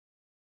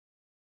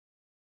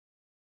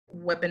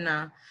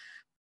webinar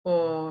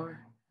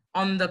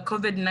on the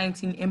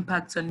COVID-19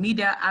 impact on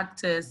media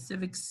actors,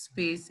 civic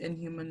space, and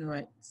human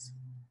rights.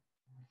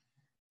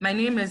 My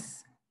name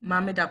is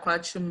Mohamed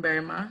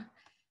Akwachumberma,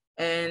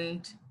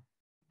 and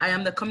I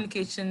am the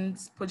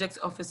Communications Project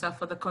Officer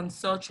for the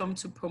Consortium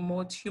to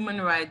Promote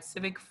Human Rights,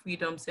 Civic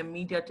Freedoms, and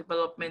Media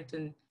Development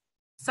in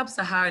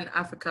Sub-Saharan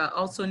Africa,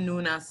 also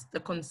known as the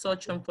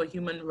Consortium for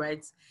Human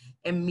Rights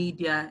and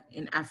Media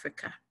in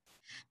Africa.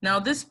 Now,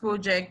 this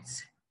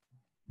project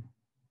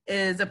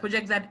is a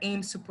project that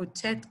aims to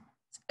protect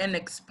and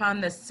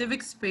expand the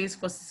civic space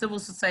for civil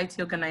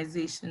society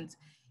organizations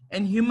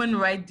and human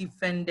rights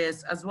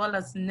defenders, as well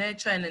as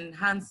nurture and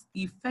enhance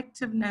the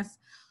effectiveness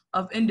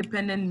of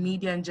independent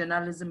media and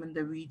journalism in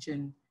the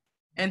region.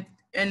 And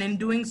in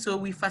doing so,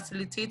 we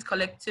facilitate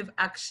collective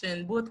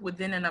action both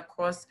within and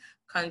across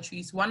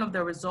countries. One of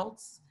the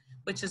results,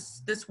 which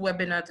is this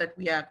webinar that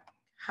we are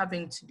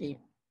having today.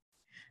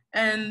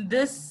 And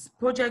this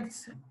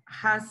project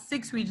has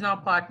 6 regional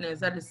partners,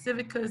 that is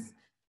Civicus,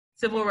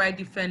 Civil Rights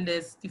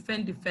Defenders,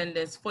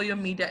 Defenders, For Your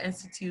Media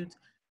Institute,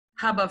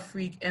 Harbor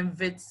Freak, and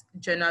WITS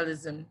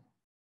Journalism.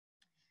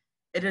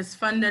 It is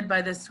funded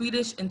by the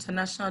Swedish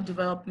International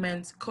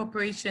Development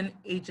Cooperation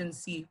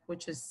Agency,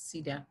 which is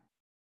SIDA.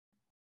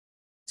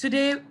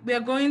 Today, we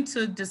are going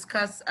to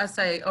discuss, as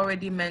I've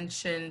already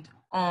mentioned,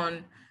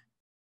 and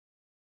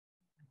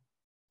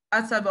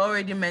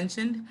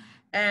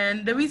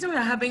the reason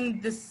we're having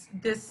this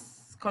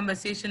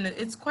conversation,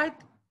 it's quite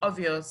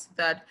obvious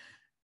that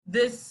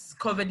this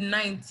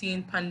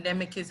COVID-19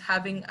 pandemic is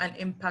having an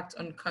impact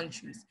on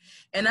countries.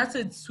 And as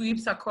it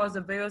sweeps across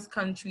the various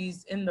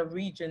countries in the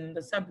region,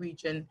 the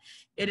sub-region,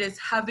 it is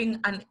having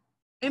an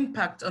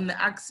impact on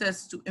the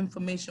access to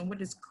information,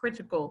 which is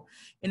critical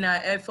in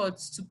our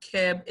efforts to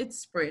curb its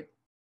spread.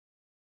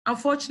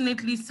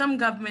 Unfortunately, some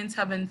governments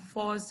have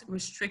enforced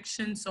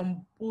restrictions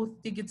on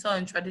both digital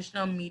and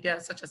traditional media,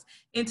 such as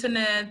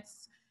internet,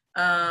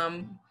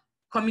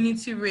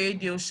 community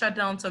radio,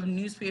 shutdowns of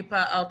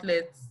newspaper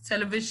outlets,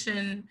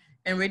 television,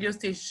 and radio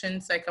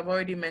stations, like I've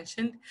already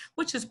mentioned,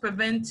 which is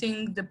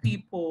preventing the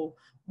people,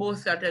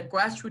 both at the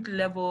grassroots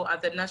level,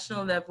 at the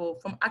national level,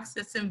 from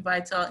accessing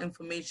vital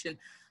information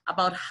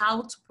about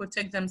how to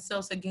protect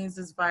themselves against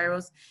this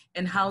virus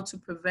and how to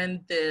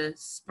prevent the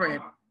spread.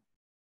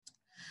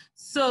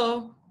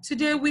 So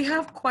today we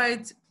have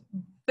quite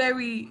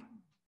very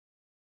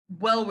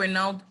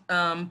well-renowned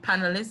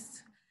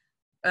panelists.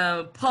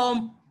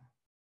 Paul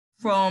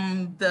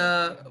from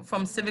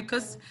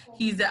Civicus,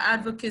 he's the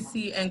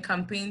Advocacy and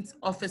Campaigns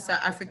Officer,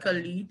 Africa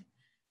Lead.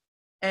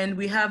 And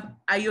we have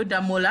Ayo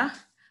Damola.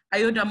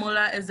 Ayo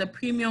Damola is a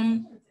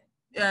premium,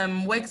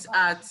 works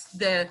at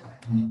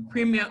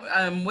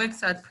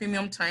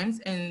Premium Times,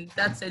 and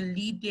that's a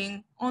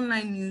leading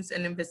online news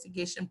and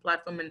investigation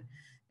platform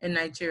in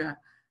Nigeria.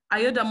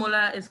 Ayo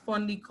Damola is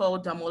fondly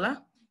called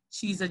Damola.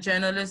 She's a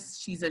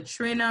journalist, she's a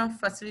trainer,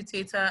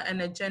 facilitator,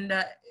 and a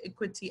gender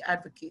equity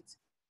advocate.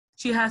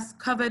 She has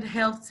covered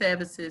health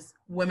services,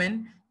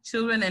 women,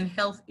 children, and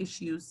health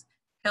issues,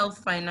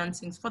 health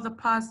financings for the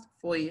past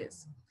 4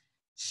 years.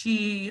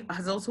 She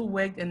has also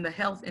worked in the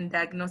health and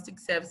diagnostic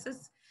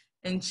services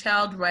and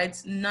child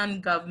rights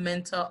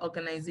non-governmental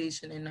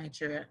organization in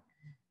Nigeria.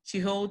 She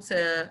holds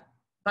a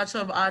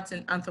Bachelor of Arts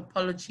in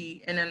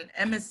Anthropology and an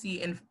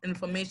MSc in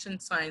Information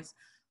Science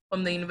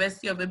from the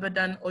University of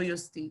Ibadan, Oyo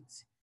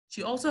State.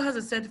 She also has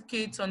a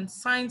certificate on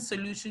Science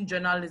Solution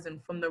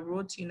Journalism from the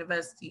Rhodes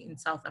University in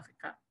South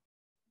Africa.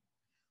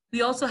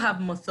 We also have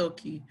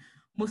Muthoki.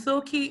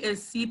 Muthoki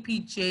is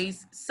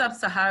CPJ's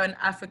Sub-Saharan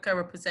Africa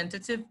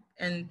representative,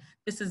 and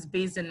this is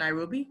based in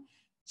Nairobi.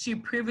 She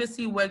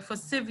previously worked for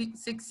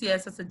 6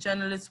 years as a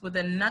journalist with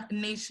the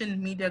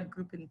Nation Media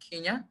Group in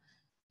Kenya,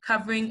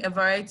 covering a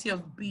variety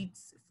of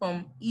beats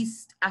from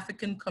East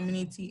African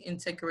community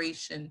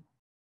integration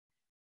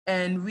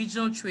and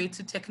regional trade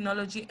to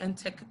technology and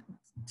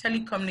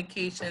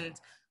telecommunications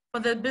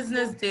for the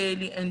Business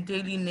Daily and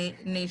Daily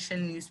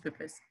Nation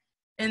newspapers.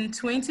 In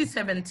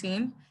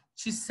 2017,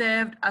 she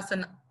served as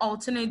an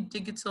alternate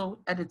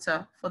digital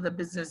editor for the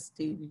Business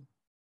Daily.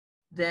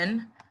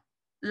 Then,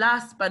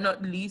 last but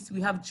not least, we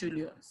have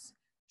Julius.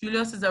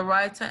 Julius is a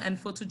writer and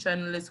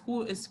photojournalist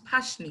who is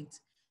passionate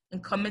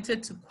and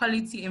committed to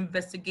quality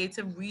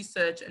investigative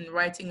research and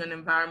writing on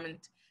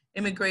environment,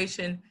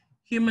 immigration,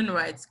 human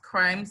rights,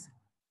 crimes,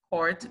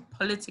 court,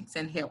 politics,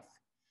 and health.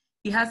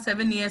 He has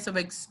 7 years of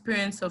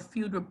experience of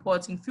field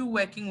reporting through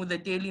working with the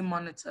Daily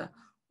Monitor,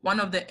 one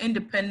of the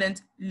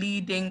independent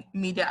leading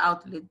media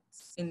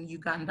outlets in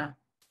Uganda.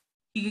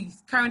 He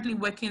is currently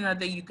working at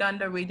the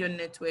Uganda Radio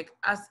Network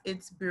as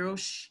its bureau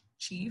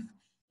chief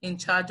in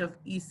charge of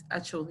East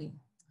Acholi.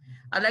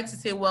 I'd like to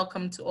say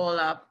welcome to all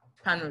our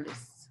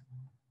panelists.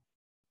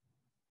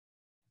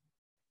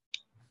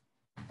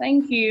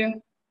 Thank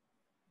you.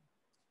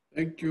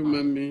 Thank you,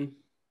 Mami.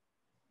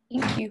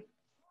 Thank you.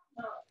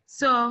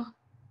 So,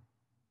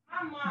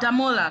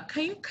 Damola,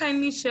 can you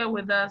kindly share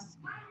with us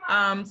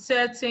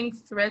certain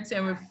threats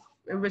and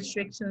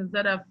restrictions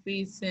that are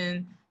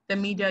facing the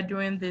media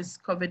during this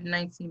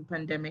COVID-19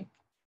 pandemic?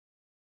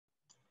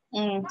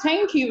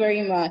 Thank you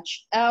very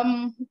much.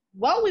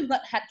 While we've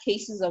not had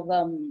cases of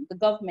the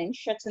government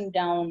shutting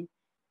down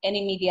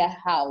any media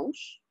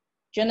house,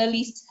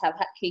 journalists have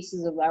had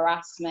cases of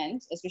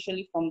harassment,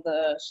 especially from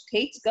the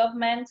state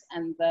government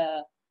and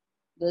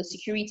the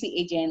security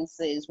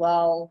agencies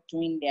while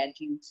doing their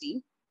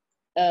duty.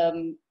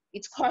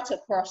 It's cut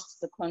across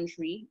the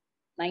country.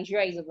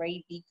 Nigeria is a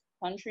very big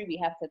country. We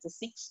have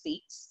 36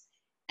 states,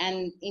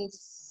 and in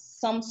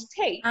some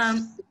states.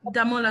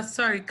 Damola,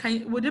 sorry,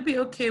 would it be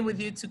okay with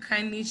you to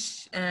kindly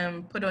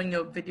put on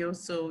your video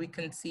so we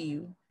can see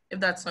you, if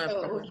that's not a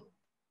problem?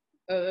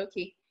 Oh,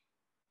 okay.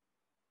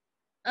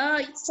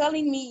 It's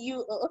telling me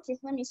you. Okay,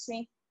 let me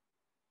see.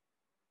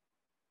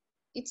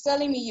 It's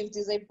telling me you've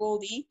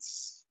disabled it.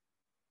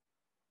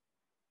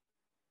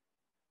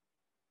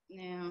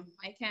 No,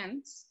 I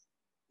can't.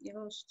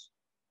 Your host.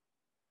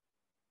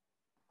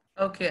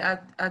 Okay,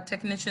 our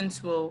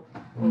technicians will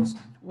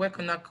work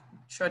on that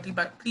shortly,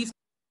 but please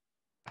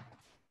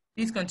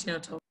continue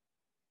to talk.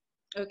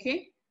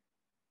 Okay.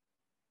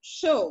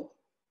 So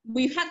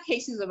we've had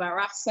cases of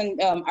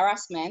harassment.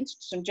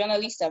 Some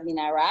journalists have been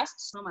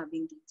harassed. Some have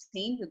been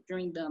detained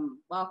during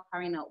while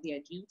carrying out their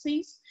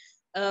duties.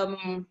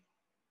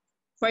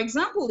 For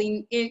example,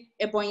 in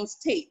Ebonyi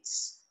State,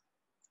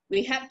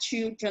 we had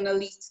 2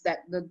 journalists that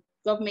the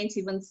government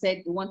even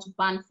said they want to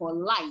ban for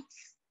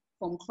life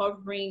from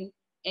covering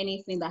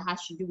anything that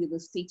has to do with the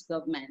state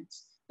government,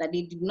 that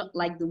they did not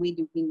like the way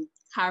they've been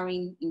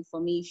carrying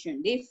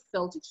information. They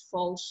felt it's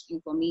false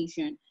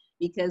information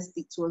because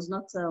it was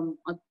not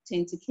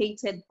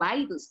authenticated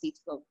by the state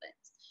government.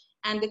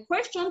 And the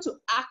question to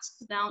ask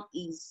now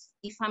is,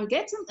 if I'm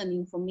getting an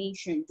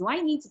information, do I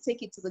need to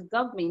take it to the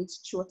government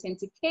to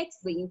authenticate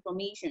the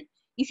information?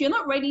 If you're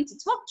not ready to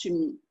talk to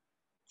me,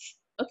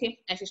 okay,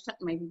 I should start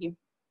my video.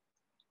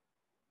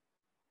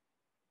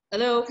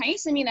 Hello, can you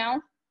see me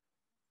now?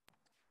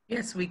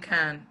 Yes, we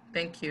can.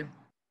 Thank you.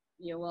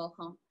 You're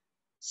welcome.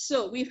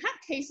 So we've had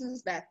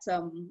cases that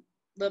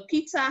the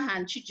Peter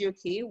and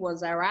Chijioke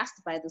was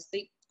harassed by the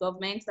state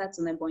government. That's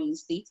in Ebonyi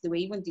State. They were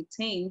even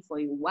detained for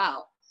a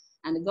while.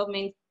 And the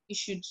government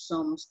issued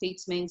some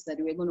statements that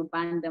they were going to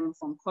ban them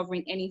from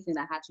covering anything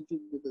that had to do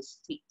with the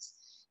state.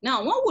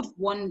 Now, one would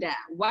wonder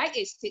why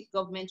a state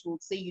government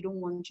would say you don't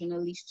want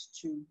journalists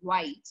to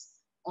write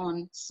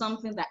on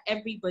something that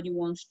everybody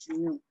wants to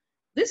know.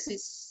 This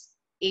is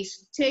a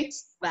state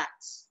that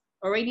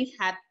already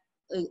had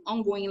an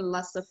ongoing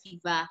Lassa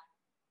fever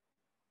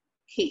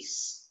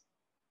case.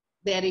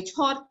 They are the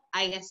 3rd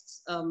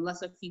highest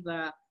Lassa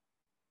fever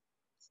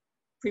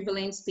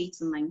prevalent state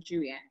in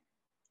Nigeria.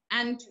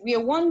 And we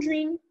are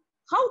wondering,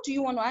 how do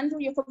you want to handle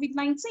your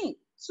COVID-19?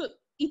 So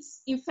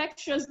it's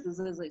infectious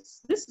diseases.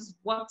 This is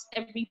what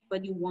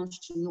everybody wants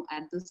to know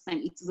at this time.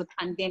 It is a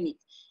pandemic.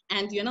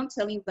 And you're not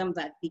telling them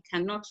that they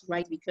cannot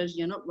write because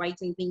you're not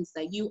writing things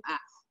that you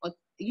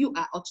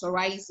are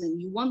authorizing.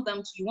 You want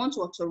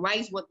to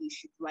authorize what they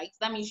should write.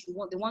 That means they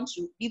want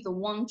to be the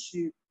one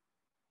to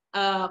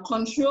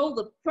control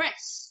the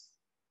press.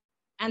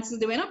 And since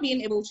they were not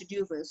being able to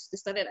do this, they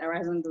started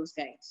harassing those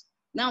guys.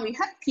 Now we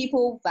had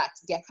people that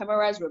their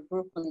cameras were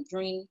broken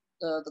during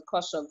the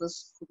course of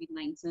this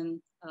COVID-19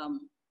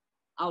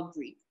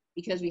 outbreak,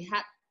 because the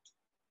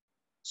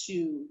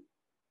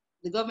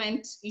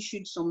government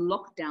issued some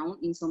lockdown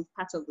in some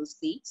parts of the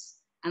states.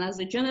 And as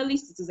a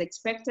journalist, it is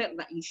expected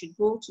that you should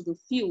go to the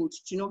field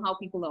to know how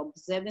people are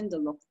observing the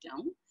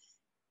lockdown.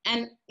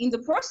 And in the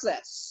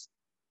process,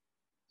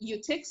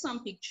 you take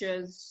some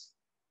pictures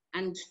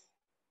and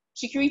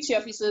security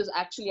officers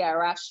actually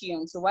harass you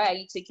and so why are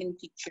you taking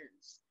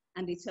pictures?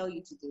 And they tell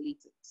you to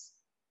delete it.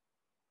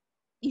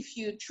 If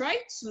you try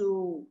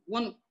to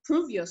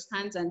prove your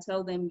stance and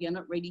tell them you're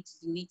not ready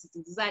to delete it,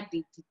 it's that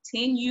they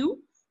detain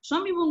you.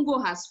 Some even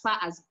go as far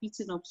as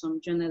beating up some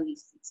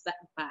journalists. It's that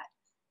bad.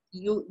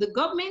 The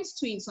governments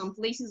too in some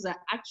places are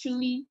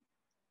actually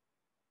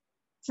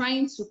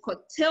trying to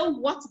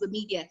curtail what the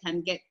media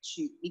can get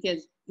to,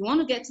 because you want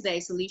to get to the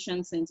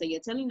isolation center.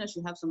 You're telling us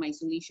you have some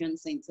isolation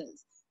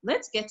centers.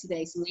 Let's get to the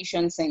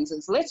isolation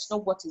centers. Let's know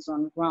what is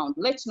on ground.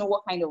 Let's know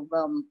what kind of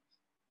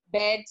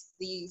beds,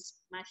 these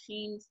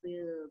machines,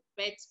 the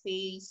bed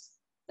space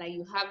that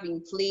you have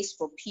in place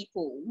for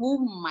people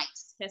who might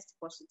test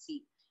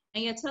positive.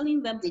 And you're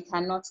telling them they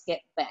cannot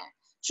get there.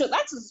 So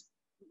that is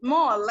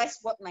more or less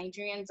what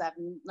Nigerian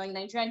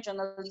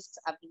journalists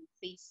have been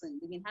facing.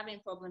 They've been having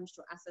problems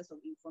to access of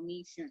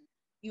information.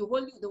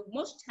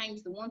 Most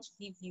times they want to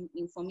give you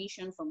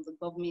information from the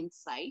government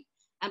side.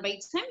 And by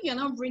the time you're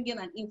not bringing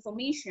an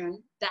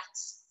information that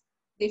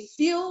they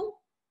feel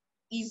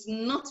is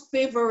not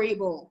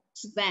favorable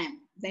to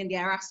them, then the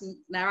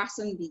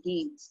harassing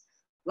begins.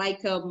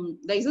 Like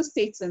there's a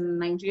state in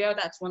Nigeria,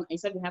 that's one, I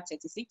said we have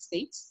 36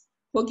 states.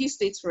 Kogi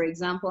State, for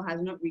example,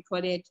 has not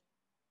recorded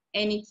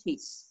any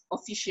case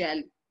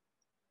officially.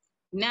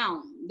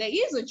 Now, there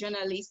is a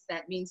journalist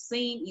that been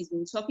saying he's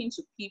been talking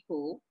to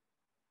people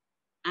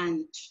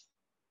and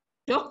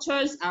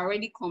doctors are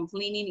already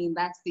complaining in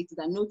that state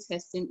that no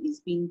testing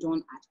is being done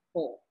at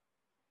all.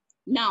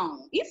 Now,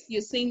 if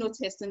you say no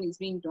testing is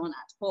being done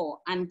at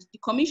all, and the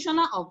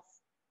commissioner of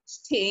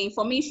state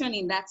information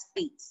in that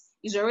state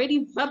is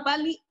already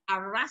verbally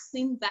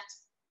harassing that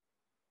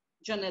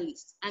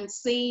journalist and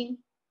saying,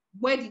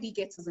 where did he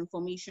get his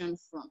information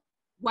from?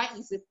 Why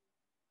is he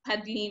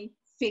peddling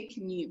fake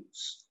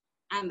news?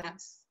 And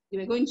that they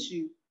were going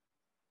to,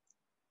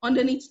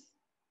 underneath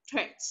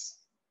threats,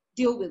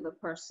 deal with the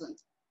person.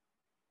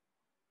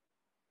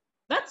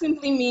 That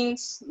simply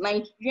means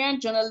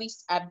Nigerian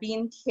journalists are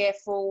being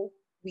careful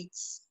with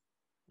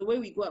the way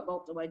we go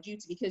about our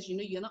duty, because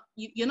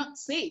you're not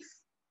safe.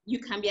 You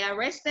can be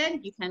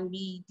arrested, you can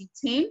be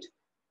detained,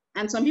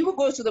 and some people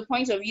go to the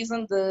point of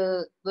using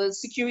the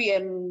security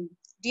and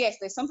DS.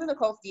 There's something they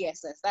call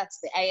DSS. That's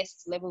the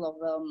highest level of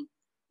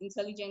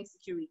intelligence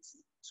security,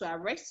 to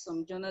arrest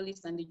some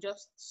journalists, and they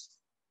just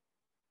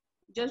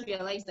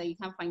realize that you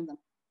can't find them.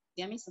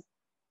 They're missing.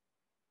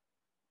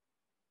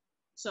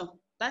 So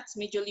that's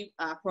majorly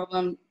our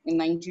problem in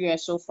Nigeria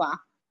so far.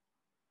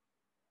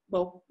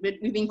 But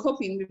we've been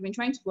coping. We've been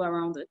trying to go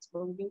around it,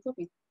 but we've been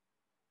coping.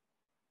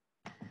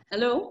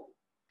 Hello?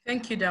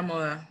 Thank you,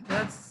 Damola.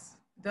 That's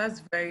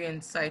very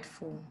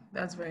insightful.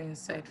 That's very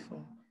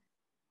insightful.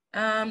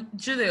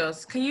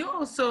 Julius, can you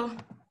also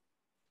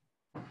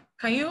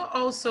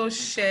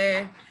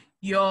share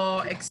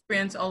your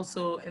experience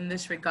also in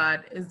this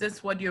regard? Is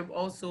this what you've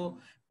also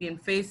been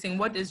facing?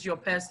 What is your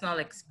personal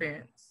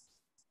experience?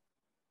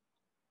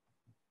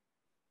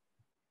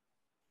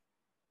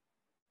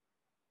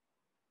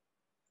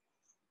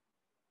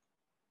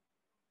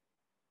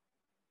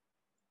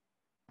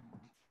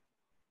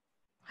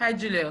 Hi,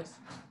 Julius.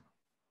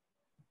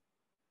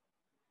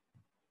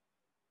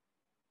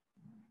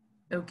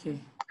 Okay.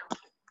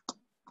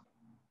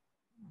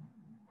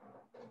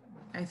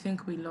 I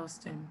think we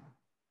lost him.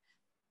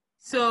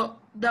 So,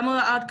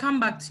 Damola, I'll come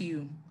back to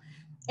you.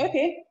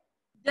 Okay.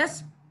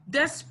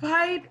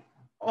 Despite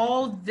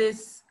all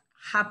this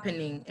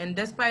happening and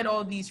despite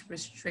all these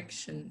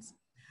restrictions,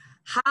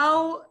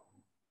 how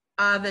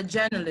are the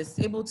journalists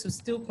able to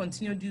still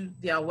continue to do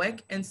their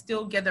work and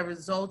still get the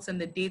results and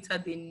the data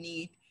they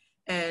need?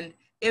 And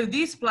if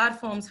these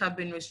platforms have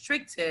been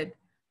restricted,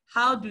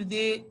 how do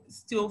they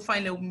still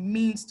find a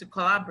means to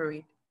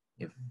collaborate?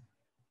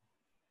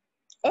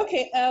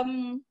 Okay,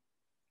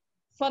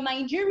 for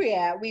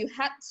Nigeria, we've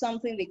had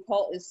something they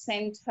call a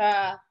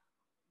center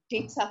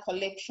data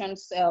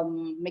collections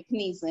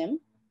mechanism,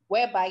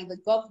 whereby the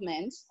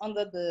government,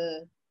 under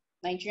the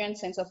Nigerian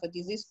Center for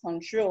Disease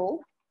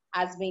Control,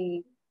 has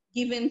been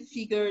given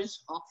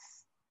figures of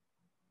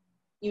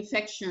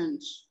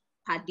infections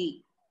per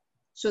day.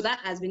 So that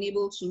has been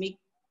able to make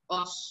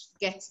us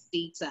get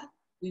data.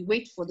 We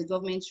wait for the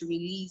government to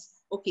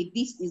release, okay,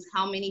 this is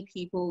how many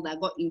people that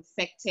got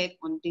infected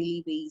on a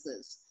daily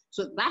basis.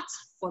 So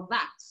for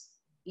that,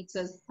 it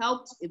has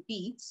helped a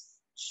bit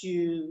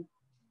to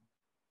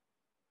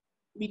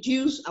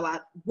reduce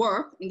our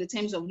work in the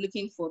terms of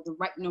looking for the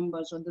right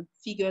numbers or the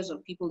figures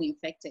of people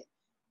infected.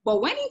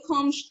 But when it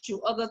comes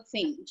to other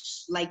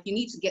things, like you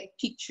need to get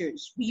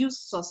pictures, we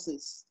use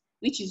sources,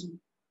 which is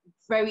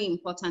very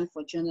important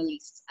for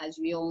journalists, as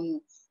we all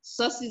know.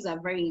 Sources are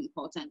very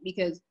important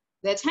because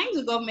there are times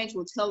the government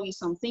will tell you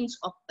some things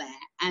up there,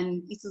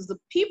 and it is the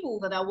people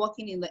that are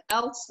working in the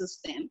health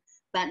system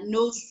that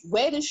knows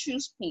where the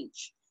shoes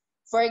pinch.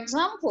 For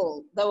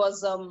example, there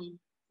was a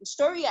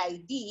story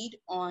I did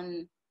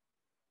on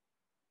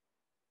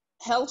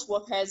health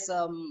workers,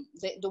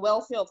 the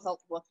welfare of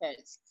health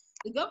workers.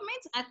 The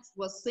government act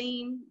was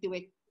saying they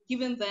were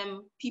giving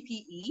them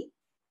PPE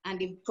and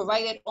they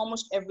provided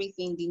almost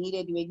everything they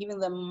needed. They were giving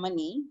them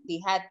money.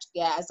 They had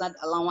their hazard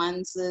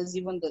allowances,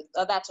 even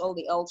that's all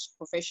the health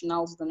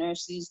professionals, the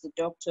nurses, the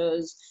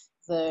doctors,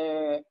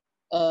 the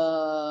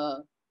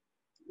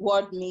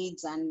ward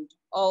maids, and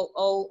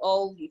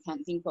all you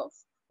can think of.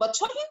 But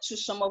talking to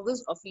some of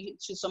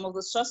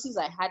the sources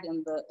I had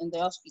in the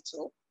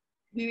hospital,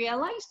 we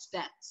realized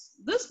that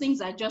those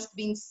things are just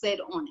being said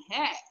on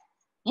air.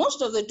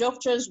 Most of the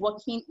doctors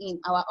working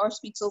in our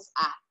hospitals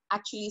are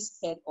actually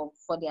scared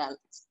for their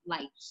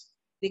lives.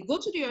 They go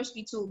to the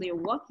hospital, they're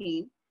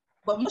working,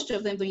 but most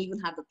of them don't even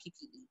have the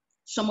PPE.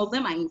 Some of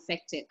them are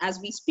infected. As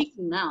we speak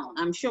now,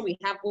 I'm sure we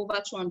have over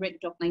 200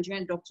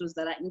 Nigerian doctors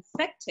that are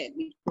infected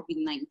with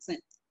COVID-19.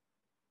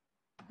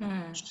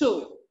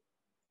 So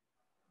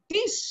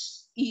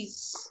this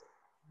is,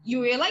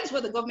 you realize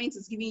what the government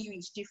is giving you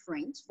is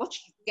different. What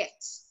you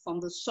get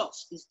from the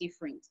source is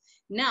different.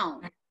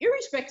 Now,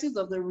 irrespective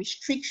of the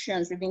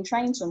restrictions, we've been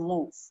trying to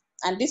move.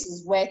 And this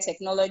is where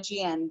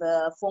technology and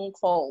the phone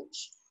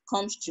calls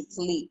comes to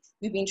play.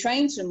 We've been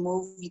trying to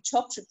move. You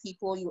talk to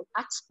people, you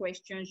ask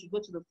questions, you go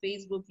to the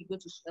Facebook, you go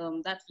to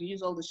you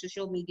use all the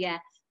social media,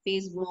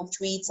 Facebook,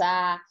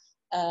 Twitter,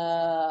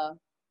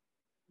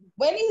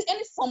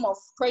 any form of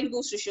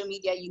credible social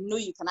media, you know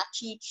you can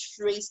actually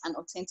trace and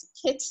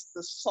authenticate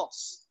the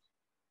source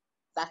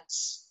that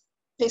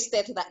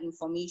pasted that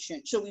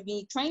information. So we've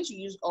been trying to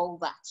use all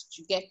that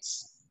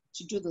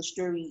to do the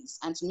stories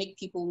and to make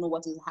people know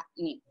what is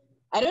happening.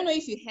 I don't know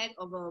if you heard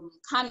of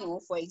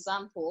Kano, for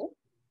example.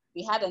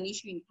 We had an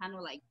issue in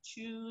Kano like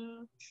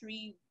 2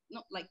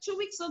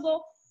 weeks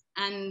ago,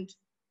 and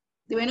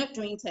they were not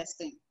doing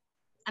testing,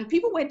 and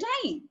people were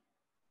dying.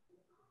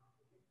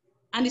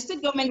 And the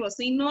state government was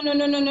saying, no,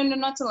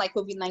 nothing like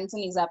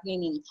COVID-19 is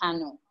happening in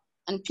Kano.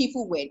 And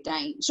people were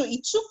dying. So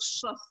it took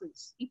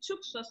sources. It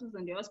took sources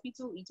in the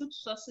hospital. It took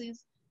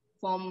sources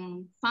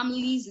from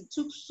families. It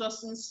took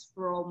sources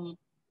from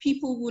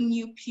people who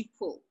knew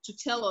people to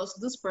tell us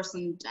this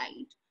person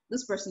died.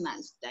 This person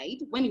has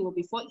died. When it was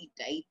before he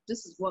died,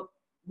 this is what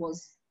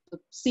was the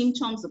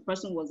symptoms the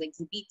person was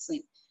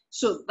exhibiting.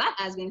 So that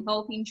has been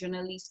helping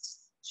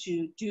journalists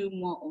to do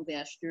more of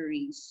their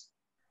stories.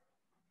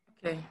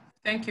 Okay,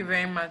 thank you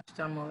very much,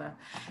 Damola.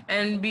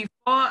 And before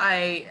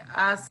I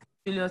ask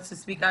Julius to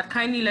speak, I'd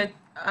kindly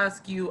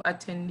ask you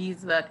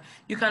attendees that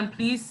you can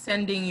please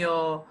send in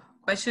your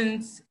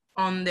questions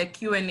on the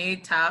Q&A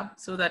tab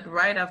so that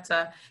right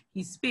after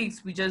he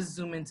speaks, we just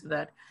zoom into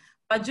that.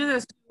 But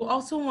Julius, we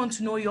also want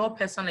to know your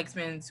personal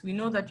experience. We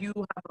know that you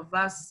have a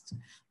vast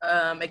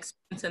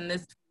experience in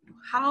this.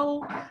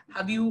 How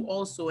have you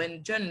also,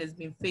 and journalists,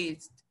 been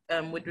faced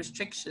with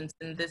restrictions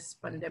in this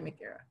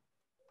pandemic era?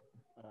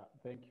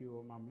 Thank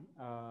you, Mami.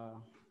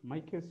 My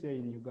case here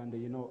in Uganda,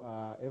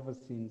 ever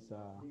since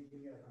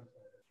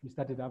we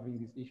started having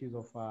these issues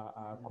of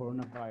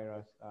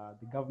coronavirus,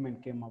 the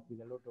government came up with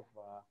a lot of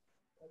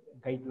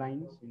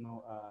guidelines,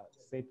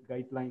 set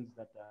guidelines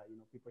that,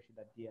 people should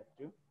adhere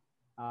to.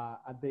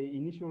 At the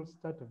initial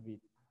start of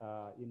it,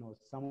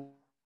 some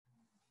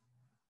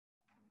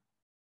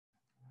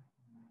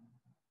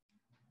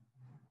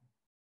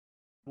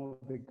of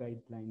the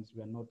guidelines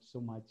were not so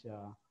much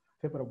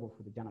favorable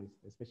for the journalists,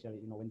 especially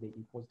when they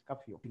imposed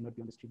curfew. Should not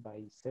be on the street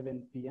by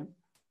 7 p.m.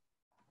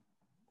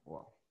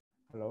 Wow.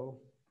 Hello.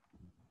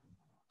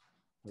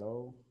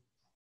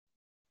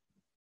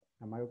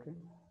 Am I okay?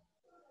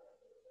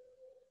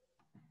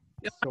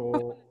 Your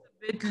microphone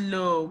is a bit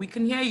low. We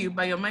can hear you,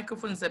 but your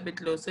microphone is a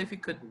bit low. So if you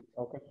could.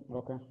 Okay.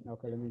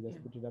 Let me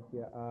just put it up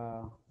here.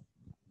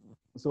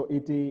 So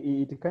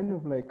it kind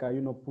of like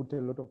put a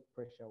lot of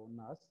pressure on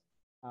us.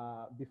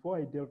 Before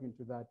I delve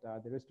into that,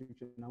 the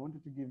restriction, I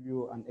wanted to give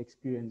you an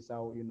experience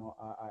how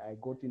I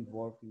got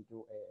involved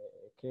into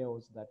a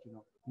chaos that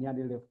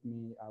nearly left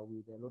me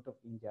with a lot of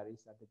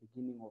injuries at the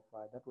beginning of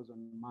that was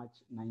on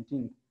March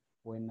 19th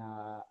when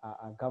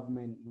a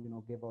government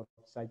gave out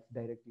such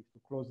directives to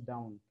close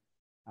down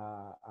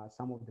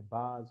some of the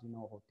bars,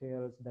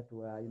 hotels that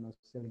were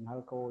selling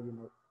alcohol,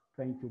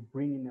 trying to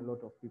bring in a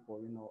lot of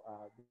people,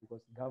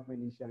 because the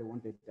government initially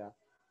wanted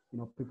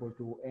people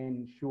to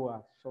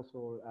ensure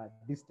social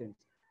distance.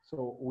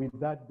 So with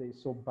that, they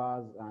saw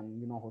bars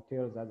and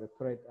hotels as a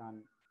threat.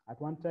 And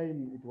at one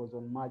time, it was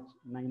on March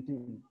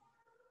 19th,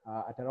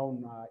 at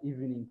around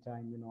evening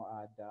time,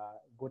 I'd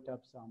got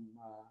up some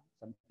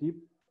tip,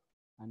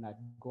 and I'd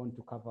gone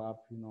to cover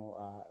up,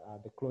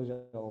 the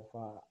closure of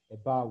a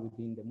bar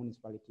within the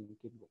municipality in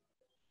Kidgo.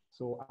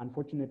 So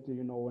unfortunately,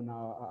 when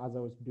as I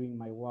was doing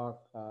my work,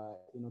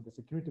 the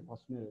security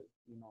personnel,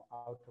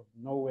 out of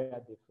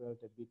nowhere, they felt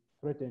a bit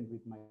threatened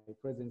with my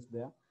presence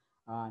there.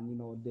 And,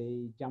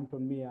 they jumped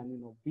on me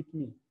and, beat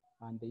me.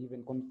 And they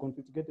even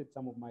confiscated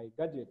some of my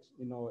gadgets.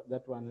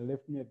 That one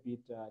left me a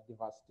bit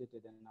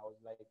devastated. And I was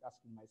like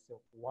asking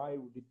myself, why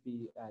would it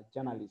be a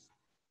journalist,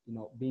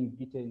 being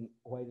beaten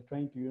while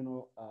trying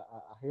to,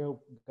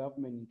 help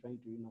government in trying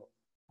to,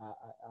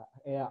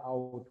 air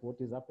out what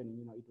is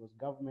happening. It was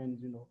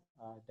government,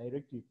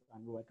 directive,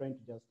 and we were trying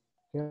to just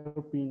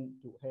helping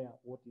to air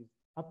what is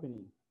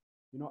happening.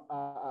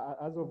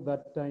 As of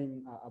that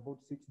time, about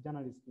 6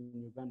 journalists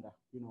in Uganda,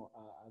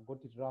 got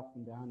it rough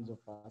in the hands of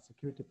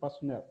security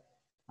personnel,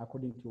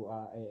 according to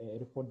a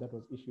report that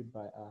was issued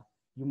by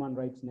Human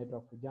Rights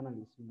Network for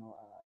Journalists,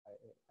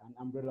 an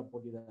umbrella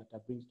body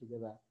that brings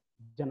together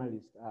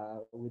journalists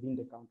within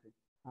the country.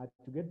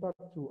 To get back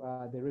to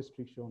the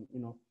restriction,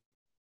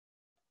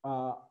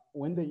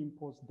 when they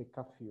imposed the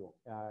curfew,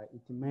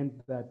 it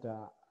meant that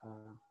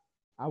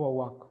our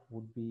work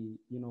would be,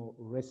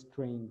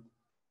 restrained.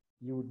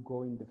 You would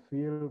go in the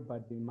field,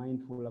 but be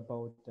mindful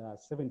about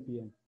 7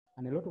 p.m.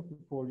 And a lot of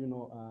people,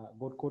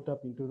 got caught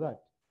up into that.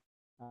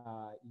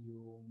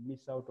 You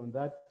miss out on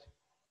that.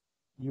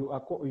 You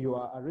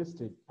are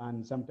arrested,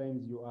 and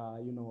sometimes you are,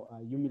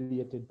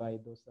 humiliated by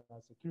those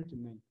security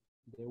men.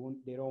 They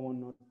don't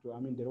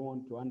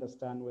want to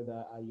understand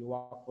whether you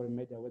work for a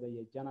media, whether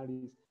you're a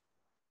journalist.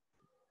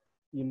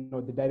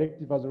 The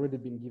directive has already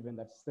been given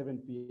that 7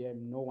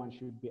 p.m. no one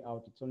should be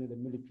out. It's only the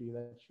military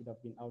that should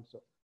have been out.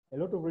 So a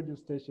lot of radio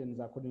stations,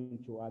 according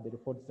to the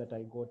reports that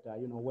I got,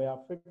 were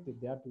affected.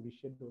 They had to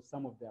reschedule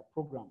some of their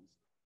programs.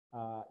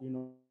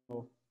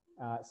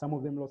 Some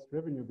of them lost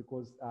revenue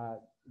because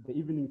the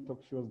evening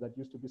talk shows that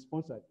used to be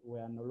sponsored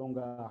were no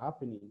longer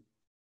happening.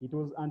 It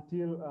was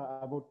until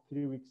about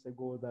 3 weeks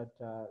ago that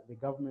the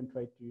government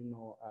tried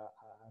to,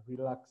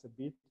 relax a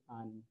bit,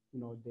 and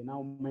they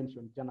now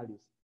mention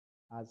journalists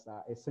as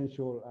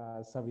essential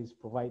service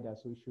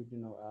providers who should,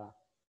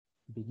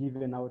 be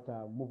given out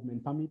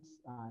movement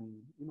permits.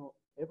 And,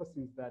 ever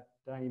since that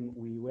time,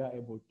 we were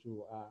able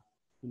to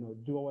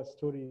do our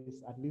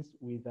stories at least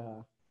with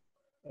a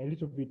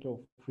little bit of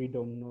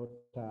freedom, not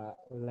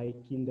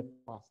like in the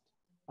past.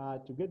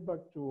 To get back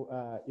to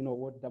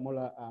what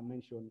Damola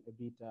mentioned a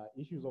bit,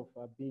 issues of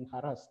being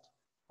harassed,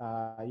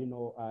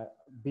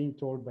 being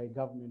told by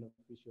government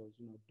officials,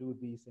 do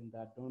this and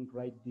that, don't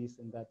write this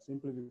and that,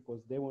 simply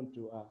because they want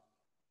to,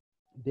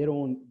 they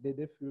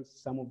feel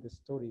some of the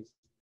stories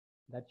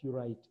that you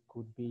write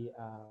could be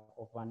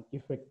of an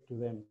effect to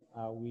them.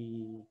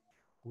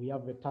 We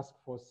have a task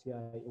force here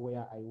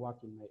where I work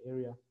in my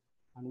area,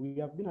 and we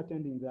have been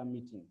attending their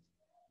meetings.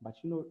 But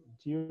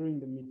during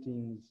the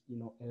meetings,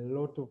 a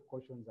lot of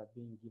cautions are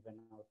being given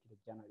out to the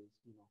journalists.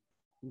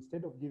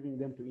 Instead of giving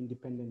them to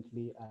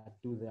independently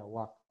do their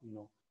work,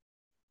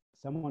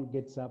 someone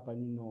gets up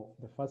and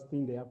the first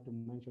thing they have to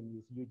mention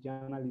is, you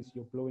journalists,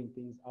 you're blowing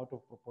things out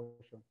of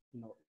proportion.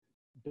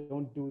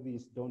 Don't do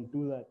this, don't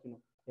do that.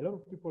 A lot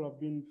of people have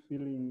been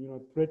feeling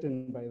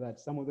threatened by that.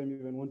 Some of them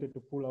even wanted to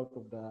pull out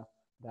of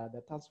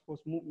the task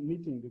force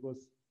meeting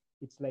because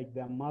it's like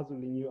they're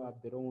muzzling you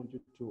up. They don't want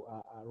you to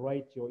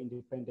write your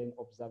independent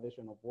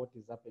observation of what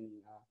is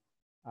happening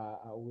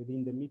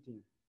within the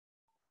meeting.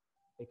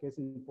 A case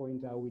in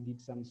point, we did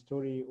some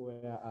story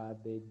where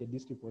the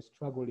district was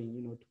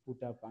struggling, to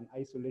put up an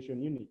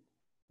isolation unit.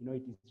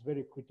 It is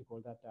very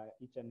critical that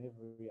each and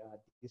every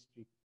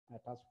district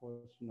task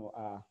force,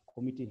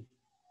 committee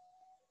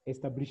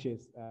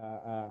establishes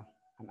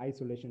an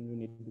isolation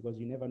unit, because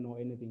you never know,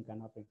 anything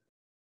can happen.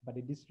 But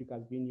the district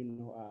has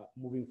been,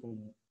 moving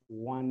from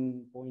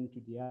one point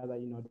to the other.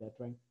 They're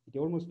trying. It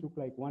almost took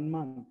like 1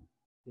 month.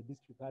 The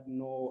district had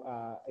no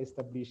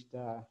established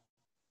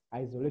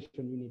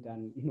isolation unit,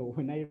 and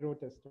when I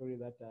wrote a story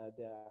that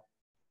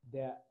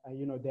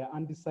they're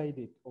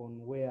undecided on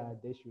where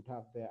they should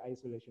have their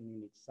isolation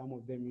units. Some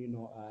of them,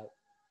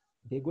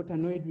 they got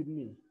annoyed with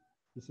me.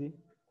 You see,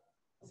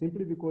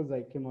 simply because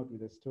I came out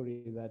with a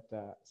story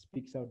that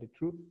speaks out the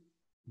truth.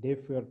 They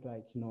felt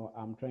like,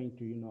 I'm trying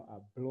to,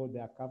 blow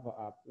their cover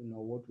up.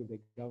 What will the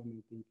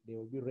government think? They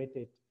will be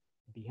rated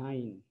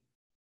behind,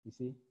 you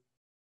see.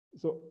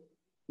 So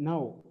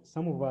now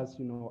some of us,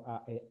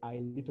 are a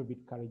little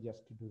bit courageous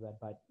to do that,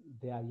 but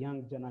there are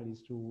young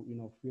journalists who,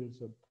 feel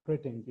so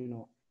threatened,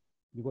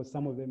 because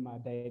some of them are,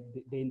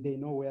 they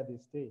know where they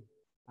stay.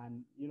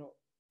 And,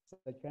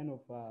 such kind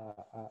of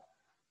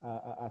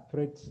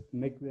threats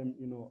make them,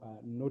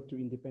 not to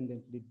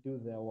independently do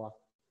their work.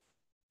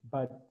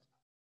 But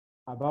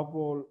above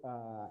all,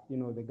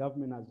 the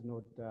government has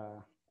not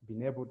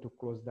been able to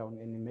close down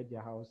any media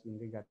house in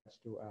regards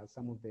to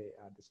some of the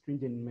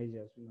stringent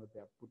measures, they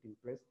have put in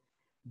place.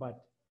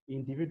 But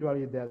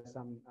individually, there are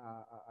some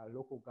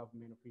local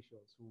government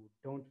officials who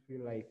don't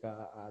feel like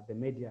the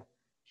media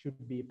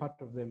should be part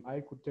of them.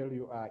 I could tell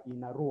you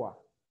in Arua,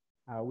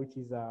 which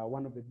is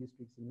one of the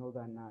districts in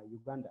northern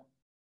Uganda,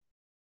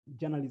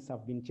 journalists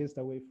have been chased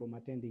away from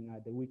attending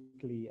the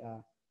weekly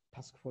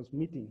task force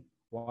meeting.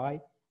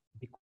 Why?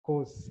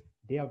 Because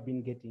they have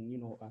been getting,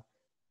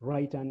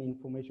 right-hand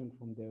information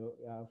from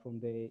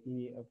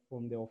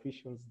the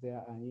officials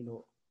there, and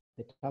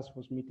the task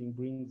force meeting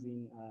brings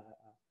in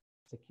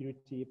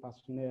security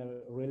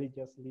personnel,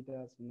 religious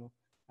leaders,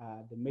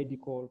 the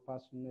medical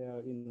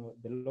personnel,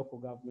 the local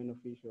government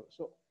officials.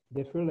 So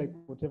they feel like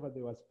whatever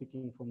they were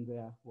speaking from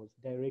there was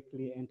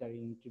directly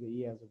entering into the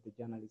ears of the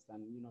journalists,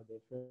 and they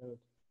felt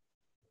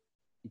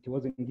it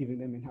wasn't giving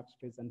them enough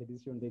space, and the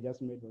decision they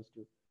just made was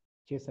to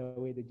chase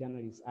away the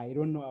journalists. I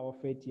don't know our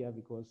fate here,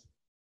 because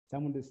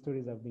some of the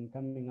stories have been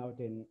coming out,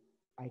 and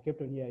I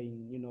kept on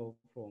hearing,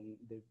 from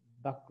the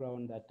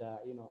background that,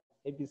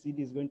 ABCD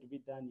is going to be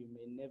done. You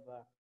may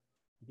never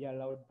be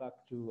allowed back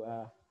to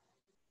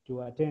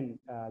attend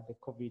the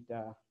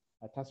COVID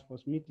task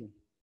force meeting.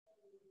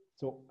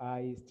 So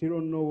I still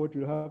don't know what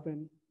will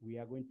happen. We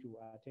are going to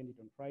attend it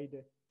on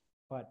Friday,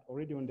 but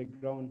already on the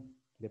ground,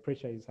 the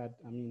pressure is hard.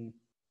 I mean,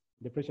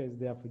 the pressure is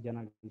there for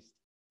journalists.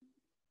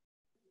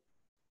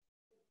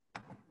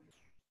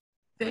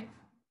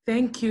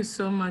 Thank you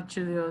so much,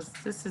 Julius.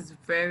 This is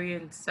very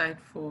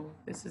insightful.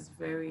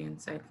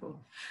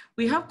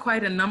 We have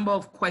quite a number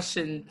of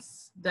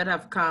questions that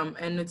have come,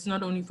 and it's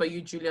not only for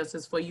you, Julius,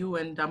 it's for you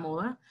and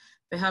Damola.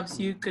 Perhaps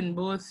you can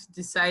both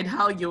decide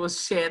how you will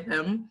share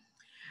them.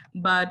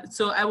 But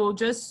so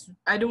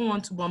I don't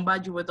want to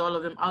bombard you with all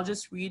of them. I'll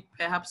just read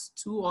perhaps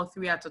 2 or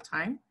 3 at a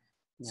time,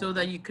 so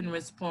that you can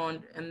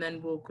respond, and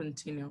then we'll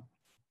continue.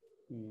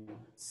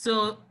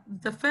 So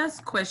the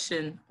first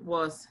question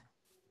was,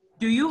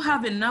 do you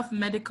have enough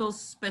medical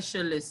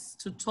specialists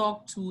to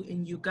talk to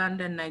in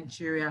Uganda and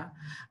Nigeria?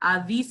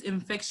 Are these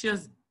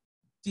infectious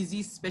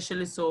disease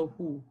specialists, or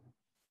who?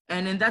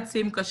 And in that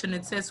same question,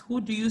 it says,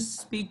 who do you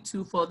speak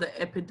to for the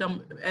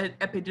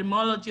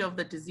epidemiology of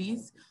the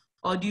disease?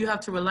 Or do you have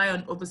to rely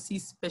on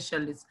overseas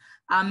specialists?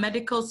 Are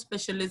medical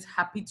specialists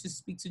happy to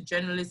speak to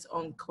journalists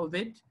on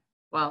COVID?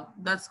 Well,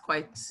 that's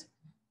quite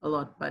a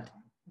lot, but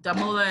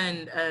Damola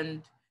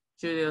and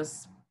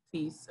Julius,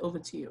 please, over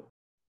to you.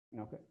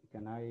 Okay,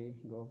 can I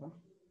go over?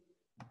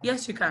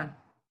 Yes, you can.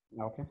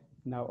 Okay.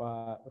 Now,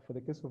 for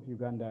the case of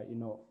Uganda,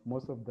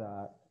 most of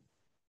the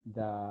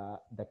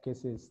the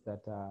cases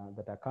that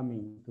are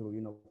coming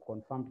through,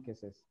 confirmed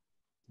cases,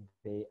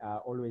 they are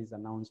always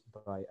announced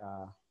by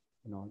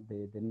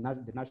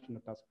the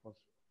national task force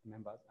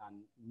members,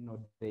 and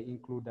they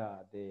include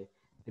the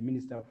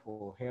minister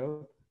for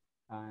health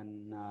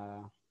and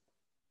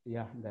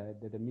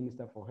the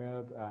minister for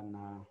health and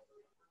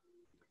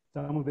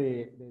some of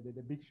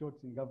the big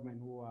shots in government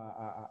who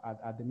are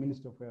at the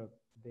Ministry of Health.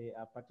 They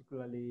are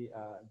particularly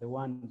the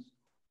ones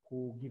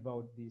who give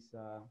out these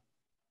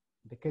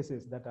the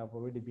cases that have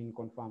already been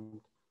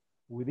confirmed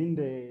within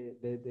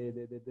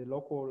the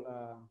local.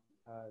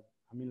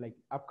 I mean, like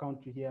up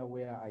country here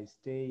where I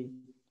stay,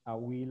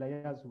 we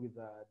liaise with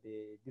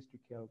the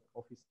district health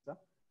officer.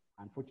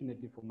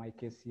 Unfortunately for my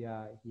case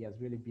here, he has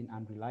really been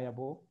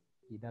unreliable.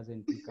 He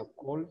doesn't pick up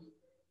calls.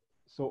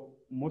 So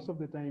most of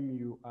the time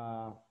you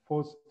are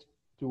forced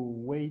to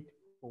wait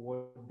for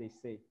what they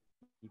say.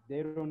 If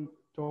they don't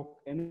talk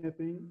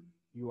anything,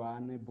 you are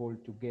unable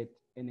to get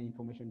any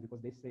information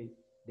because they say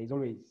there's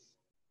always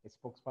a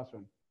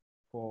spokesperson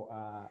for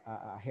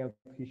health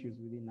issues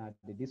within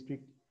the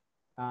district.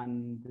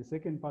 And the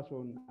second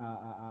person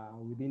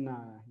within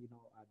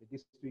the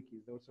district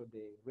is also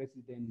the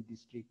resident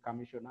district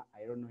commissioner.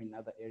 I don't know in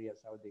other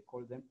areas how they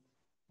call them.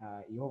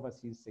 He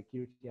oversees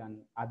security, and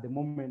at the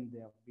moment they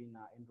have been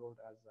enrolled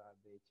as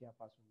the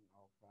chairperson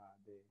of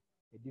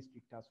the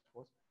district task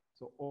force.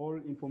 So all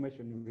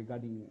information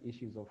regarding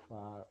issues of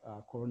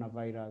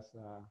coronavirus,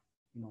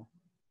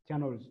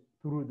 channels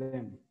through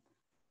them.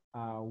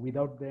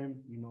 Without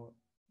them,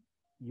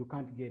 you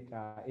can't get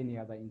any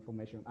other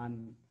information,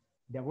 and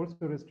they have also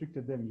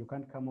restricted them. You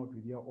can't come out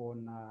with your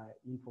own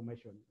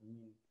information. I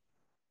mean,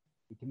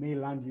 it may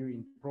land you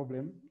in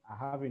problem.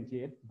 I haven't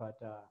yet, but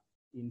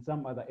in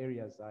some other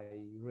areas I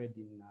read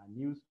in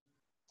news,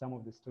 some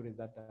of the stories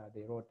that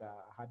they wrote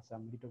had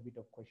some little bit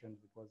of questions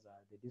because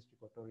the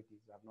district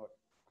authorities have not.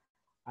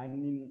 And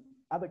in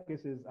other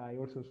cases, I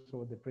also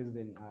saw the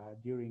president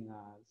during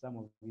some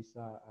of his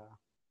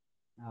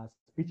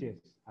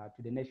speeches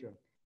to the nation.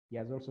 He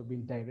has also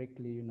been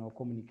directly,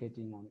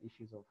 communicating on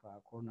issues of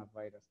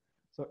coronavirus.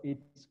 So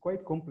it's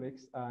quite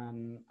complex,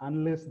 and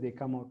unless they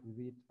come out with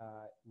it,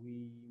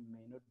 we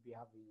may not be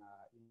having,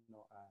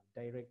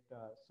 direct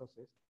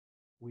sources.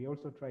 We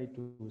also try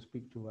to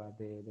speak to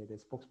the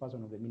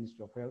spokesperson of the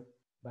Ministry of Health,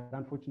 but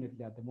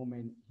unfortunately at the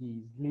moment,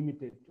 he is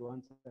limited to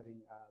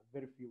answering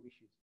very few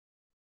issues.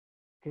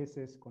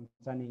 Cases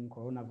concerning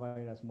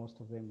coronavirus, most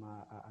of them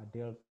are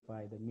dealt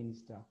by the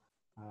Minister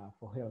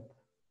for Health.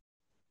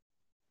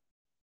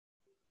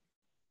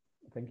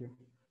 Thank you.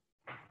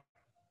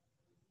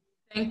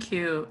 Thank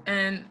you.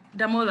 And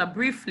Damola,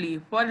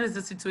 briefly, what is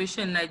the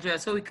situation in Nigeria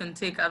so we can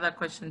take other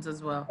questions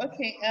as well?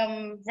 Okay,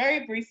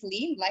 very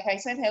briefly, like I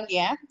said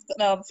earlier,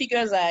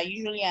 figures are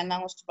usually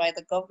announced by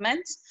the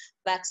government.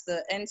 That's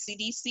the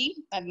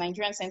NCDC,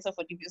 Nigerian Center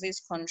for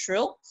Disease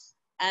Control.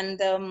 And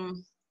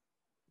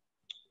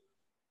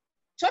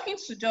talking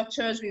to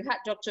doctors, we've had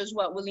doctors who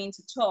are willing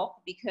to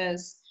talk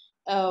because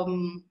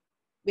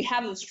they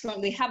have a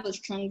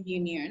strong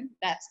union.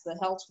 That's the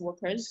health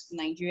workers in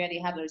Nigeria. They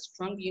have a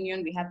strong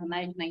union. We have the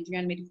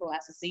Nigerian Medical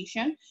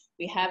Association.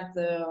 We have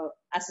the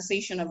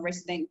Association of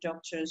Resident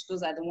Doctors.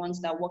 Those are the ones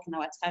that work in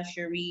our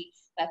tertiary,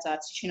 that's our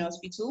teaching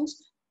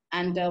hospitals.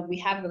 And we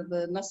have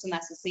the Nursing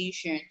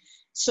Association.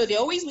 So they're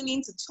always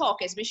willing to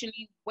talk,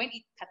 especially when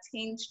it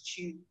pertains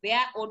to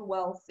their own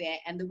welfare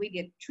and the way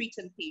they're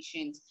treating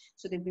patients.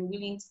 So they've been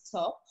willing to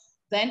talk.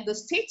 Then the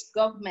state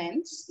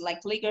governments,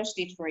 like Lagos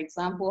State, for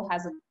example,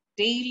 has a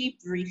daily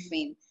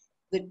briefing.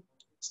 The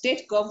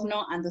state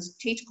governor and the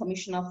state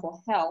commissioner for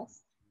health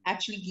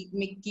actually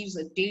gives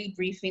a daily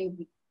briefing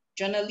with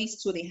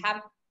journalists, so they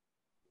have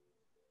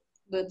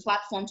the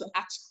platform to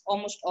ask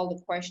almost all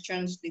the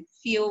questions they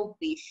feel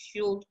they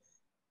should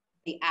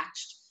be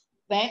asked.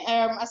 Then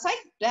aside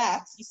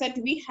that, you said,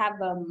 do we have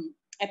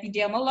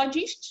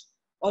epidemiologists,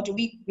 or do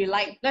we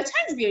rely, the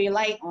times we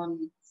rely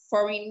on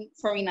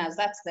foreigners,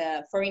 that's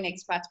the foreign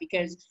experts,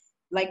 because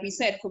like we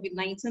said,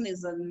 COVID-19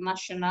 is a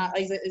national,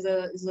 is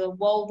a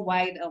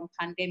worldwide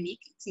pandemic.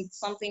 It's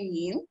something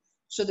new.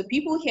 So the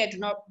people here do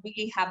not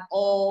really have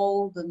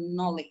all the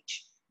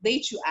knowledge. They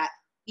too are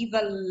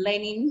either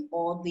learning,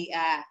 or they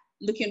are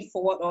looking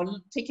forward or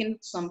taking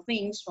some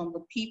things from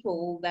the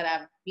people that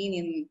have been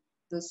in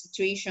the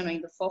situation or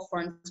in the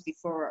forefront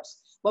before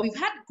us. But we've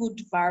had good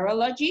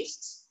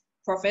virologists,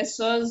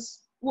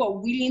 professors who are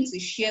willing to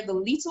share the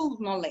little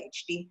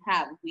knowledge they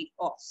have with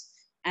us.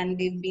 And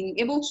they've been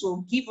able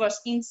to give us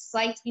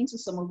insight into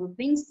some of the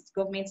things that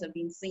governments have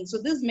been saying.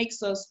 So this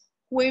makes us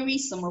query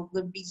some of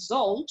the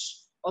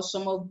results or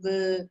some of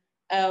the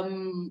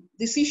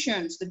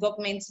decisions the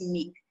governments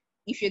make.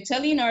 If you're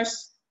telling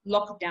us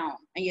lockdown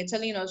and you're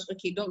telling us,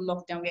 okay, don't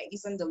lock down, we're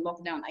easing the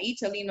lockdown. Are you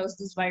telling us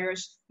this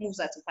virus moves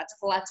at a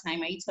particular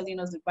time? Are you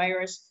telling us the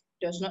virus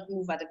does not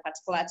move at a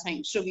particular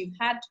time? So we've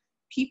had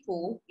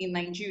people in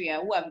Nigeria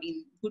who have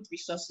been good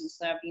resources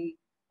that have been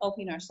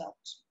helping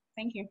ourselves.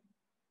 Thank you.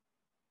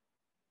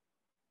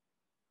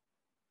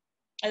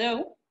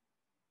 Hello?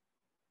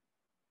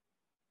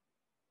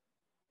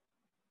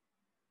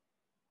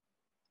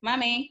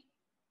 Mami?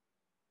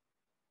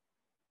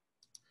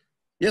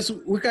 Yes,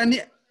 we can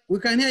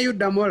hear you,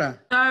 Damola.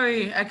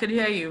 Sorry, I could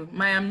hear you.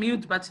 My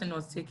unmute button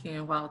was taking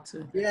a while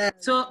too. Yeah.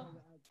 So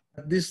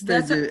At this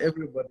stage,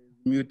 everybody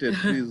is muted,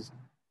 please.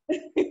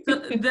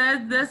 So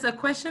there's a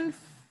question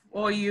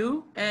for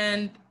you,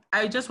 and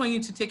I just want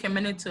you to take a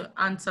minute to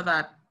answer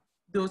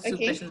those two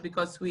questions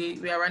because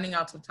we are running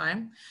out of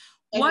time.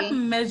 What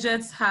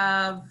measures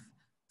have,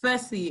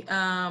 firstly,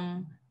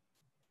 are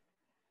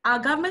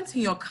governments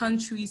in your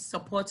country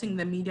supporting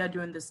the media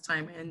during this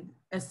time? And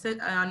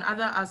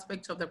another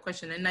aspect of the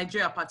question, in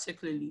Nigeria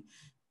particularly,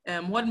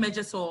 what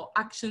measures or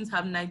actions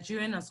have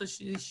Nigerian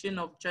Association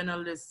of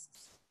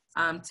Journalists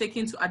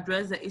taken to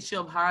address the issue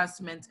of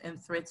harassment and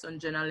threats on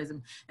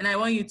journalism? And I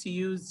want you to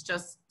use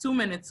just 2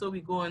 minutes so we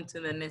go on to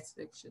the next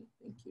section.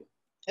 Thank you.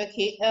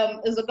 Okay,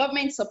 is the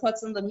government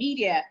supporting the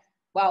media?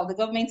 Well, the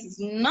government is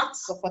not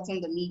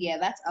supporting the media,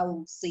 that I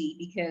will say,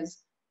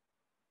 because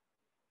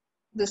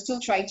they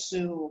still try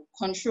to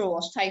control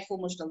or stifle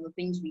most of the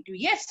things we do.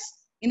 Yes,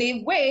 in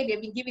a way,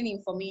 they've been giving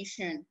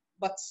information,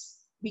 but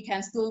we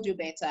can still do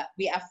better.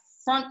 We are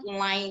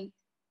frontline.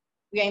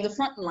 We are in the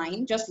front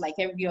line, just like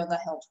every other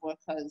health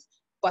workers.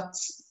 But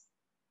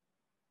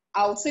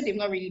I would say they've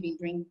not really been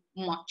doing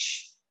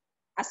much.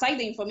 Aside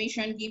the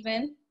information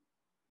given,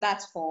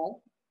 that's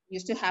all. You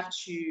still have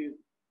to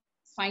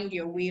find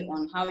your way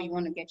on how you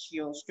want to get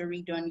your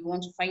story done. You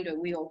want to find a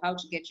way of how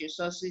to get your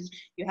sources.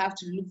 You have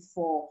to look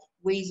for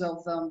ways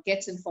of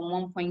getting from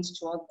one point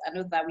to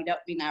another without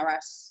being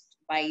harassed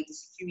by the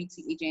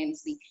security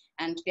agency.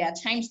 And there are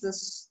times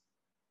this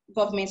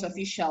government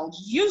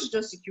officials use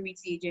those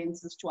security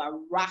agencies to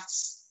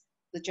harass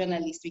the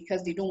journalists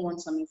because they don't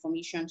want some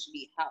information to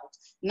be out.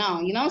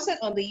 Now, you now said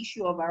on the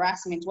issue of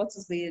harassment, what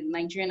is the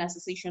Nigerian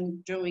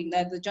Association doing,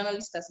 the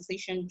Journalist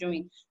Association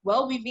doing?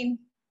 Well, we've been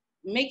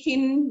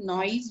making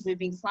noise, we've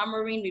been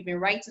clamoring, we've been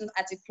writing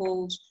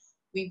articles,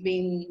 we've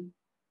been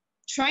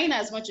trying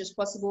as much as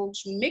possible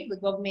to make the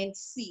government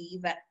see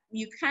that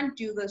you can't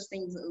do those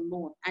things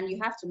alone and you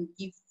have to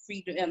give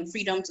freedom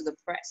to the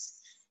press.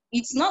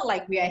 It's not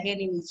like we are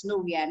heading it. No,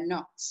 we are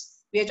not.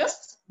 We are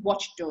just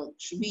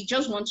watchdogs. We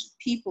just want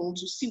people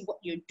to see what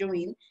you're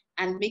doing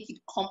and make it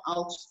come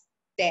out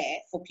there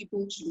for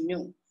people to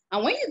know.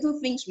 And when you do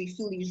things we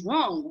feel is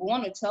wrong, we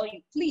want to tell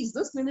you, please,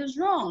 this thing is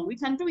wrong. We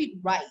can do it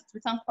right.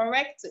 We can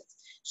correct it.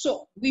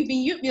 So we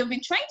have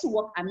been trying to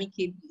work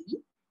amicably,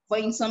 but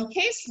in some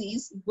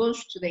cases, it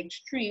goes to the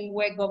extreme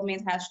where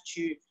government has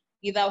to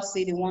either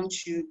say they want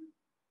to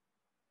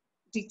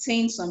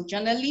detain some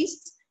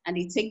journalists and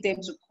they take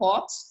them to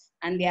court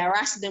and they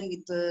harass them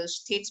with the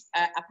state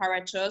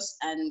apparatus,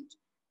 and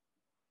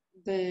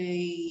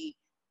the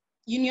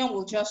union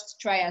will just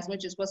try as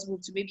much as possible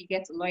to maybe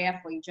get a lawyer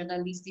for a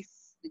journalist if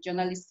the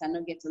journalist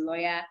cannot get a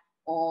lawyer,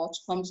 or to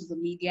come to the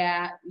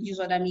media, use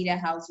other media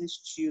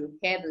houses to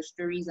hear the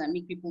stories and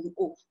make people know,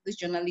 oh, this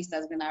journalist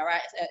has been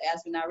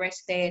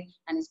arrested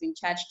and has been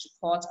charged to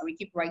court, and we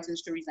keep writing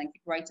stories and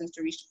keep writing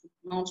stories to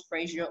mount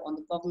pressure on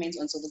the government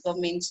until the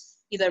government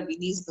either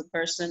releases the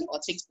person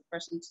or takes the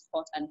person to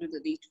court and do the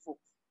needful.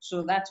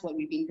 So that's what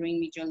we've been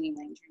doing majorly in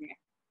Nigeria.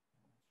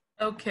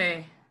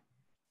 Okay,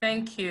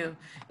 thank you.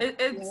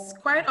 It's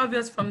quite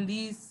obvious from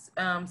these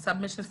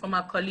submissions from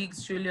our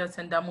colleagues, Julius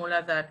and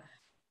Damola, that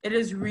it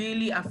is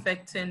really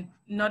affecting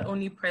not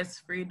only press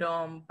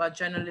freedom, but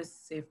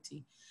journalist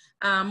safety.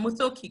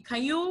 Musoki,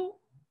 can you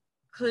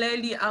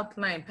clearly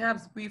outline,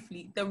 perhaps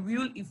briefly, the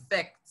real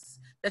effects,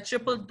 the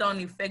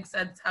trickle-down effects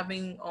that's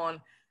having on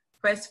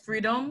press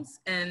freedoms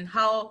and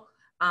how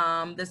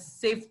the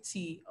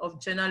safety of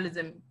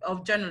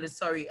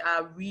journalists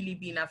are really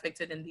being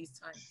affected in these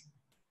times?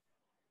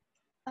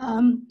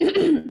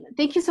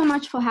 Thank you so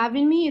much for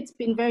having me. It's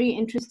been very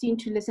interesting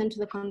to listen to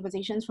the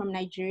conversations from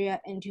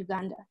Nigeria and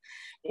Uganda.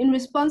 In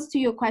response to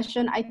your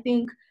question, I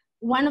think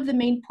one of the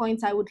main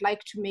points I would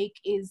like to make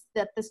is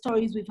that the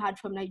stories we've had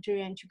from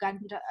Nigeria and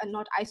Uganda are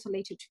not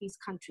isolated to these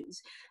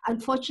countries.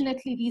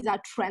 Unfortunately, these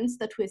are trends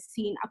that we're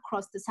seeing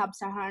across the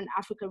sub-Saharan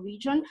Africa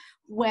region,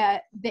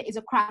 where there is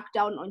a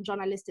crackdown on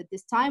journalists at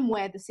this time,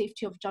 where the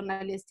safety of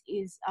journalists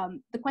is,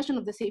 the question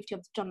of the safety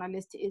of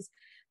journalists is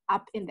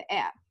up in the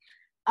air.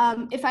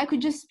 If I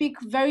could just speak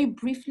very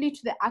briefly to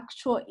the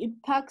actual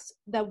impacts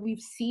that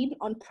we've seen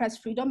on press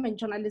freedom and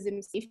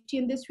journalism safety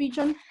in this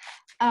region,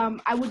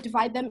 I would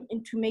divide them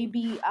into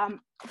maybe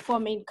 4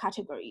 main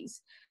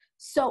categories.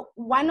 So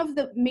one of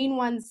the main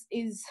ones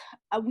is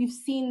we've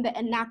seen the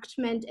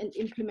enactment and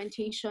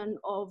implementation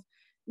of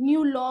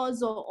new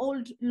laws or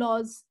old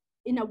laws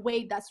in a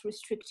way that's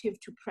restrictive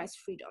to press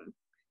freedom.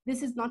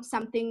 This is not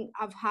something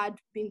I've had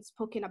been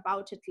spoken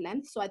about at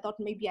length, so I thought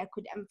maybe I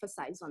could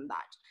emphasize on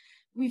that.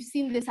 We've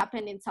seen this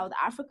happen in South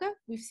Africa.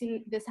 We've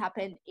seen this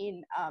happen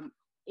in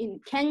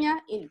Kenya,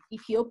 in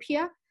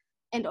Ethiopia,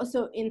 and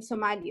also in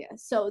Somalia.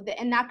 So the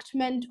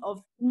enactment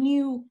of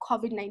new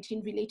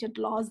COVID-19 related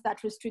laws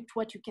that restrict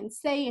what you can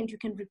say and you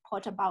can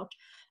report about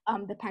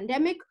the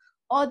pandemic,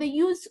 or the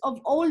use of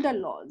older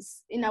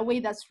laws in a way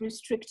that's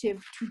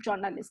restrictive to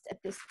journalists at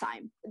this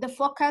time. The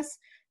focus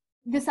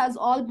this has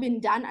all been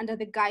done under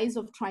the guise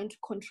of trying to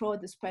control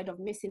the spread of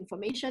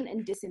misinformation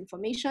and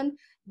disinformation,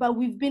 but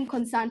we've been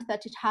concerned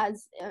that it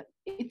has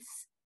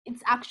its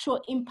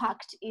actual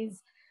impact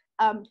is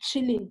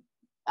chilling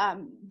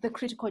the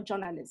critical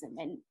journalism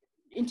and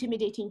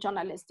intimidating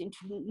journalists into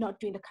not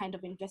doing the kind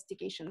of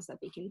investigations that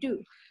they can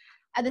do.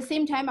 At the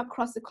same time,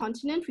 across the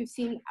continent, we've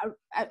seen,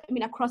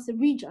 across the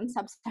region,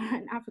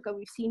 sub-Saharan Africa,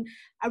 we've seen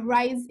a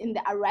rise in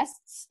the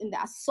arrests, in the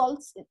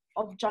assaults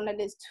of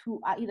journalists who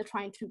are either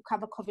trying to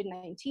cover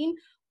COVID-19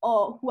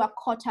 or who are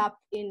caught up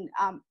in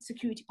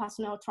security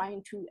personnel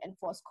trying to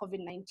enforce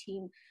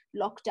COVID-19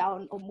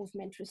 lockdown or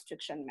movement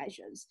restriction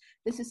measures.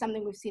 This is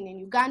something we've seen in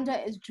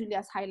Uganda, as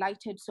Julia's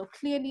highlighted so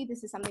clearly.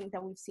 This is something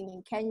that we've seen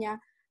in Kenya.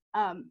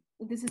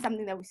 This is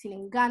something that we've seen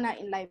in Ghana,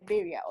 in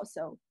Liberia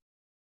also.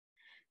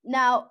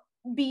 Now,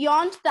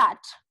 beyond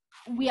that,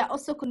 we are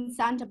also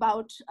concerned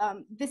about,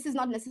 this is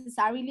not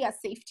necessarily a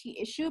safety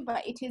issue,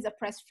 but it is a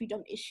press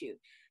freedom issue.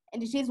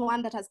 And it is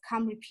one that has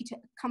come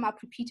up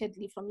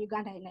repeatedly from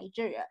Uganda and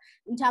Nigeria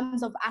in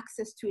terms of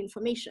access to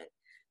information.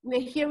 We're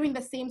hearing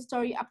the same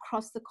story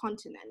across the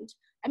continent,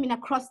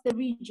 across the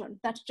region,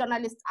 that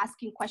journalists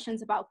asking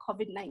questions about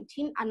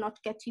COVID-19 are not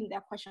getting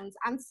their questions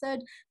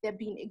answered, they're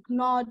being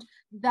ignored,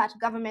 that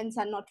governments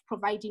are not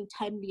providing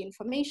timely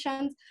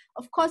information.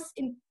 Of course,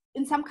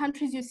 in some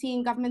countries, you're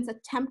seeing governments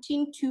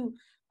attempting to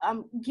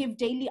give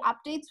daily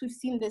updates. We've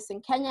seen this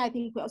in Kenya. I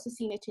think we're also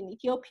seeing it in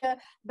Ethiopia.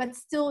 But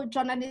still,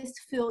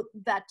 journalists feel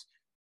that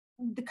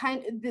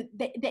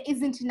there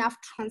isn't enough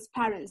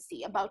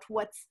transparency about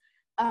what's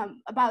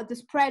about the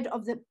spread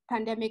of the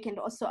pandemic and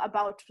also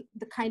about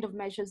the kind of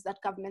measures that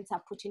governments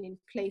are putting in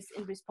place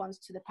in response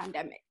to the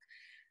pandemic.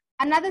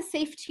 Another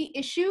safety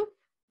issue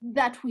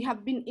that we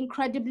have been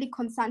incredibly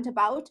concerned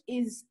about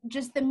is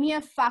just the mere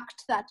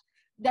fact that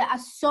there are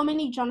so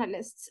many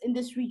journalists in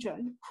this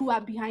region who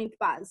are behind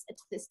bars at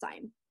this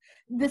time.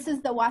 This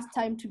is the worst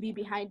time to be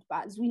behind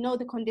bars. We know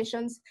the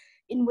conditions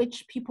in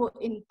which people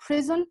in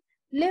prison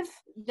live.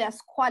 There's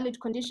squalid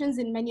conditions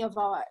in many of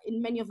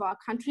our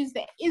countries.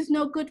 There is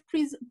no good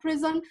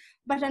prison,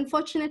 but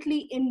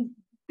unfortunately in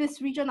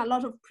this region, a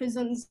lot of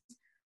prisons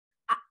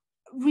are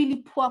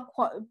really poor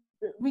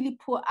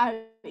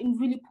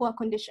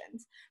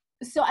conditions.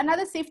 So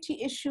another safety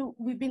issue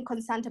we've been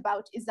concerned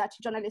about is that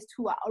journalists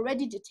who are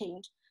already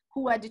detained,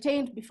 who were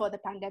detained before the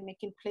pandemic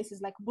in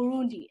places like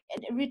Burundi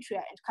and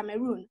Eritrea and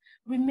Cameroon,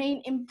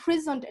 remain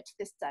imprisoned at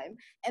this time,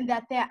 and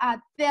that they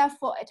are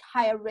therefore at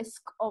higher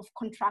risk of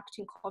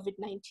contracting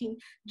COVID-19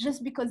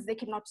 just because they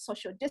cannot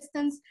social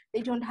distance,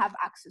 they don't have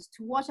access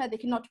to water, they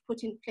cannot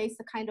put in place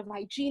the kind of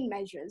hygiene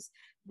measures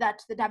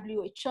that the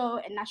WHO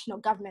and national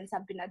governments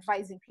have been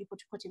advising people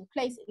to put in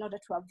place in order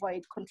to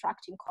avoid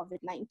contracting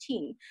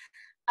COVID-19.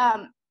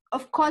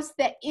 Of course,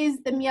 there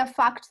is the mere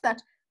fact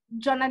that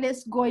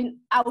journalists going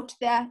out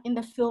there in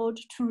the field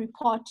to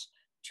report,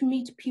 to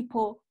meet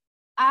people,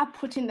 are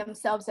putting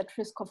themselves at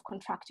risk of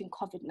contracting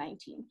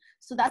COVID-19.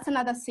 So that's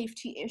another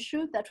safety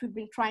issue that we've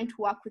been trying to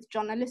work with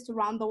journalists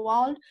around the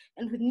world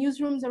and with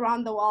newsrooms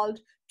around the world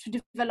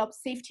to develop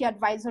safety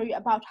advisory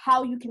about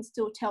how you can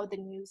still tell the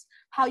news,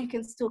 how you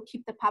can still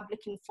keep the public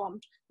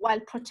informed while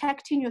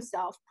protecting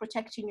yourself,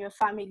 protecting your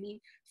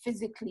family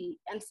physically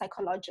and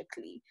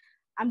psychologically.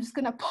 I'm just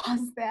going to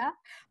pause there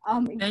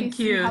in case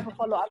you have a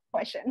follow-up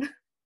question.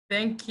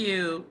 Thank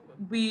you.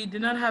 We do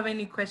not have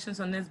any questions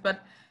on this,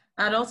 but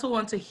I'd also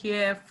want to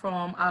hear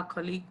from our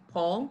colleague,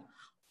 Paul.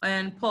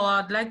 And Paul,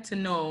 I'd like to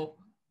know,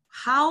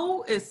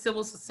 how is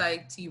civil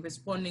society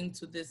responding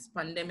to this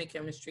pandemic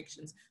and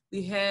restrictions?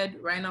 We heard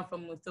right now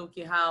from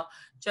Muthoki how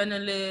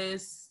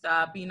journalists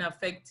are being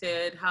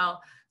affected, how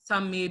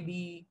some may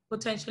be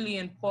potentially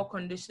in poor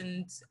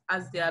conditions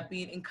as they are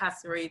being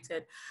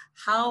incarcerated.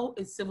 How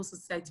is civil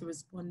society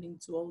responding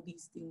to all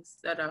these things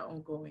that are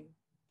ongoing?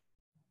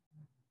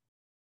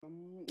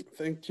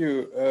 Thank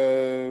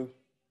you.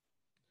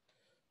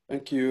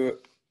 Thank you.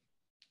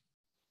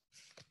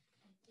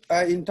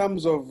 In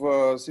terms of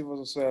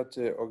civil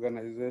society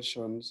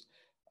organizations,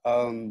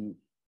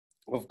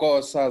 of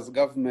course, as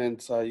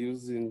governments are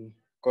using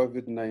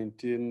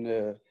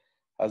COVID-19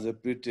 as a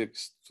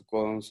pretext to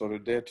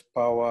consolidate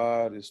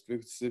power,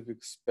 restrict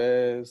civic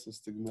space,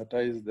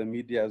 stigmatize the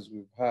media as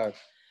we've had,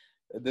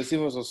 the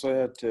civil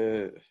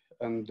society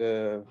and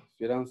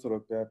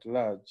philanthropy at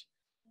large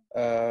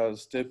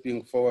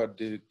stepping forward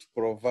to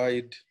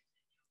provide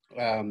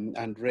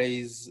and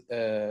raise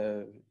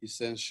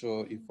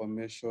essential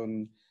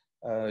information,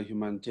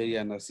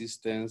 humanitarian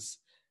assistance,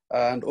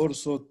 and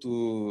also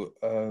to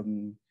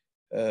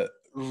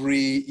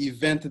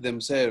re-event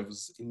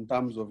themselves in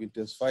terms of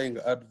intensifying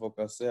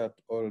advocacy at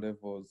all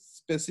levels.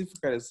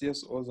 Specifically,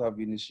 CSOs have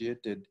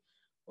initiated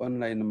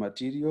online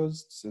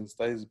materials to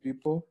sensitize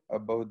people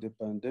about the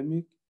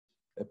pandemic,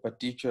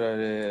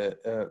 particularly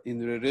in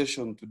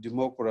relation to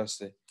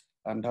democracy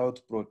and how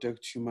to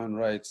protect human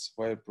rights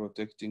while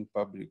protecting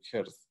public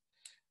health.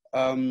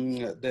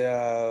 There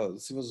are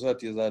civil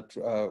societies that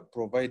are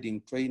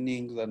providing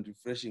trainings and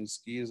refreshing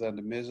skills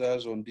and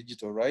measures on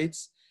digital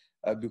rights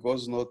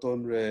because not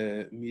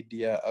only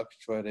media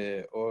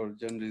actually or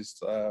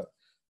journalists are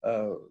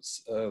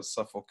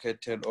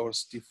suffocated or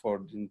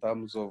stifled in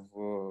terms of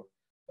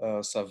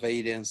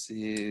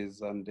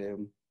surveillances and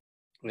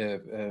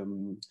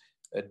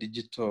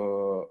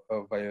digital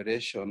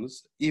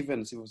violations,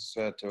 even civil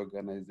society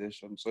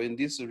organizations. So in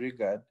this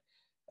regard,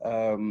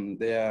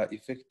 they are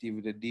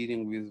effectively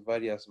dealing with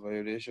various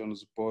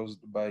violations posed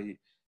by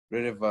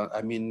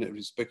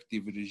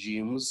respective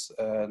regimes,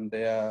 and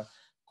they are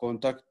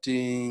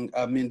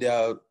they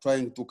are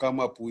trying to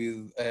come up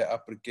with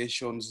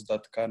applications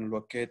that can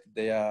locate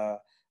their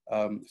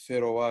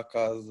fellow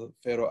workers,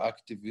 fellow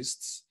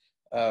activists,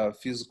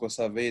 physical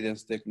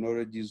surveillance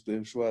technologies to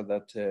ensure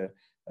that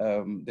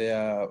they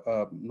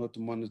are not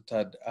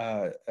monitored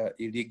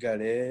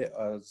illegally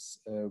as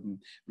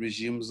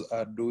regimes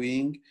are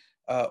doing.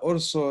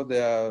 Also,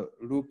 they are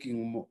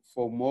looking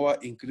for more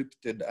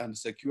encrypted and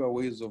secure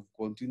ways of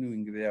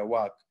continuing their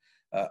work.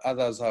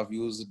 Others have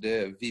used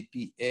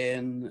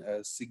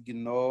VPN,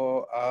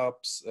 signal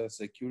apps,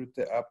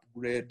 security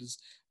upgrades.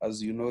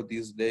 As you know,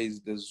 these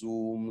days, the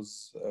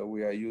Zooms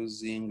we are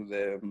using,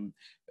 the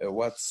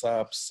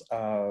WhatsApps,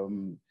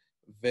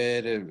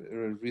 very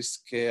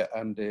risky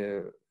and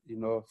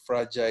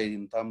fragile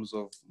in terms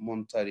of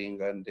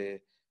monitoring and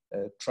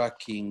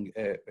tracking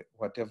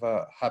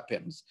whatever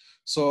happens.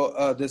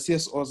 So the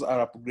CSOs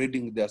are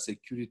upgrading their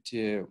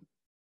security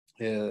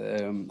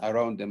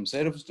around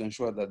themselves to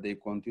ensure that they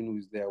continue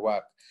with their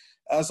work.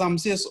 Some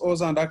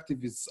CSOs and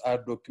activists are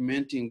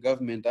documenting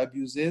government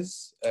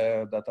abuses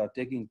that are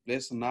taking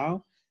place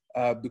now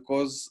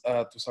because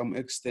to some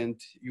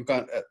extent, you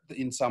can,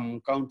 in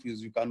some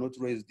countries, you cannot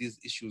raise these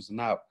issues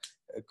now.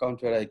 A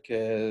country like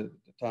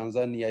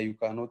Tanzania, you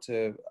cannot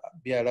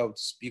be allowed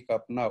to speak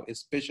up now,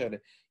 especially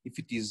if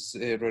it is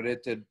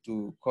related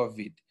to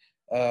COVID.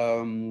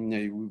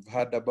 We've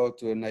heard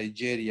about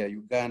Nigeria,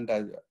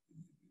 Uganda.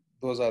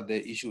 Those are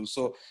the issues.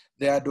 So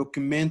they are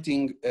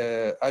documenting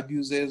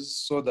abuses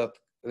so that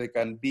they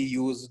can be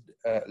used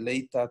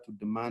later to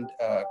demand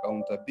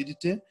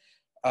accountability.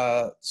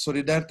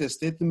 Solidarity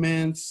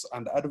statements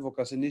and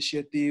advocacy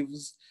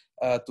initiatives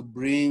to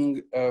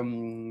bring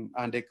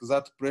and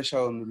exert pressure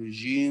on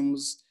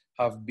regimes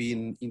have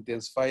been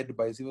intensified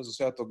by civil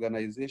society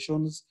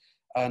organizations,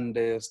 and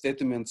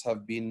statements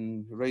have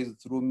been raised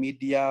through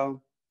media,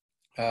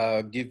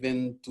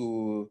 given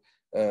to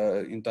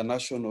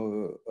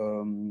international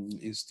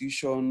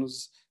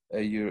institutions,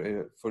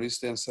 for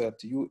instance,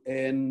 at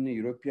UN,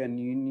 European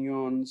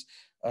unions,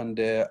 and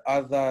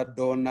other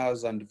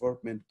donors and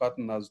development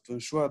partners to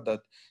ensure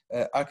that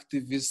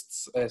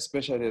activists,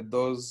 especially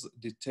those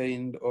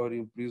detained or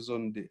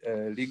imprisoned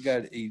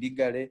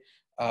illegally,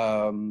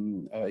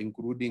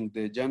 including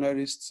the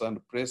journalists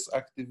and press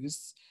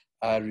activists,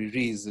 are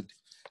released.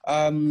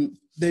 There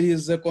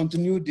is a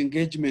continued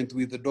engagement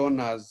with the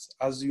donors.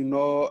 As you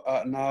know,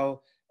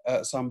 now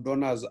some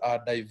donors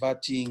are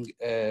diverting,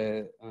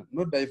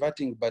 not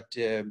diverting, but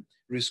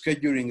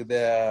rescheduling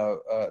their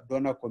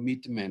donor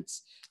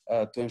commitments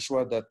to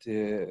ensure that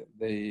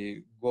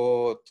they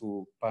go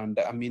to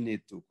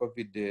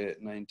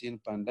COVID-19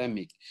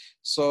 pandemic.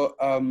 So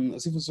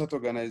civil society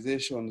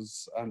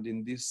organizations, and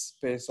in this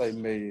space I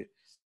may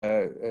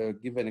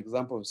give an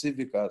example of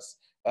Civicus,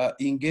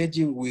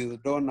 engaging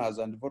with donors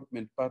and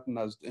development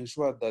partners to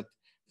ensure that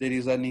there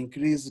is an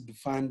increased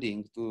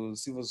funding to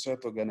civil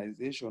society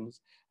organizations,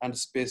 and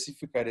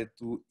specifically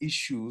to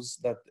issues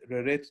that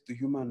relate to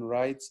human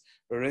rights,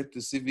 relate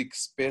to civic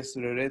space,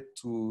 relate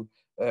to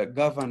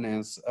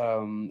governance,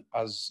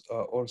 as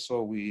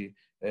also we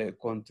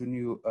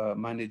continue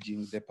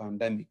managing the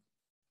pandemic.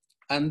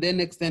 And then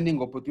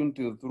extending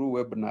opportunity through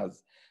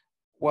webinars.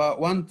 Well,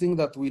 one thing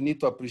that we need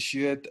to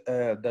appreciate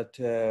that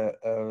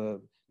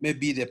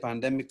maybe the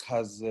pandemic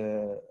has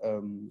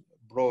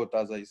brought,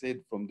 as I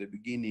said from the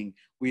beginning,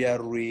 we are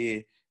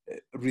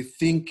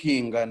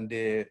rethinking and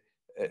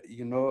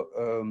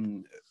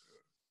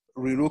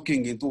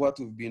relooking into what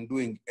we've been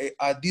doing.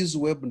 Are these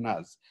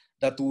webinars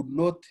that would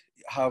not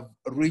have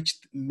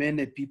reached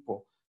many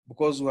people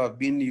because we have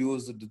been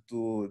used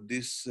to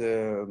this,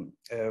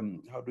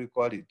 how do we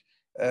call it?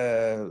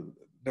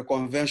 The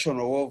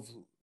conventional of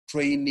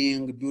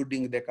training,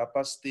 building the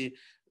capacity,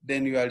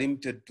 then you are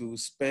limited to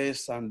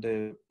space and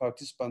the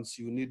participants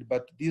you need.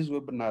 But these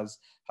webinars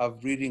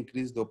have really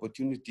increased the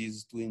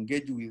opportunities to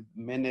engage with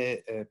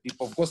many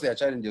people. Of course, there are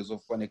challenges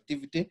of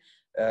connectivity.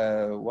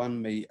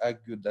 One may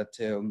argue that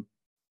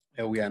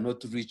we are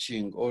not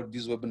reaching, or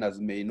these webinars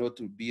may not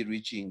be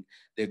reaching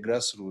the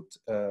grassroots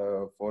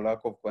for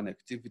lack of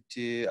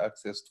connectivity,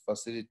 access to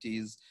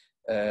facilities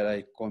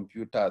like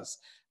computers.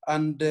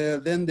 And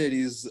then there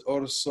is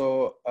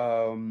also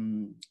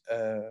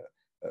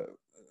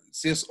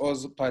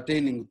CSOs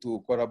pertaining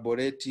to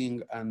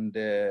collaborating and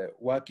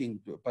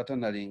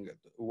partnering,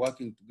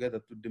 working together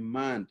to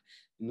demand,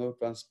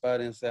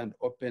 transparency and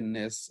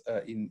openness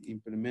in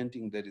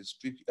implementing the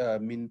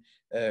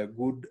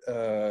good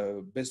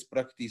best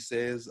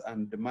practices,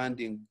 and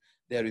demanding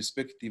their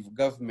respective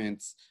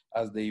governments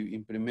as they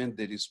implement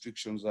the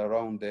restrictions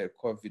around the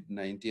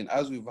COVID-19.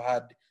 As we've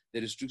had the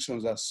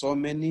restrictions are so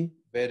many,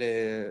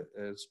 very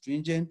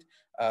stringent.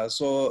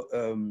 So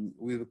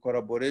with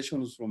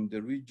collaborations from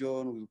the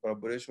region, with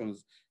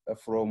collaborations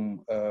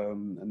from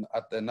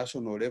at the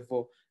national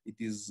level, it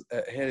is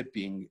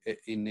helping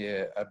in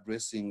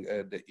addressing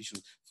the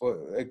issues.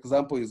 For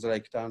example, is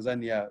like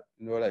Tanzania,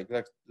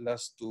 like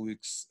last 2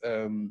 weeks,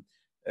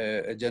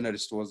 a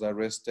journalist was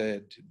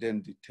arrested,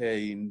 then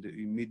detained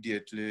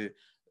immediately.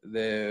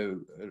 How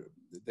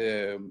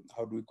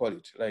do we call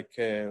it? Like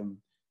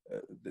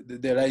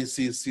the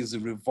license is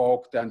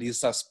revoked and is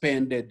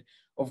suspended.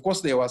 Of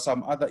course, there were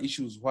some other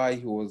issues why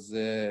he was,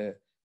 he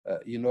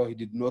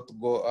did not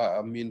go,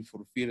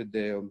 fulfill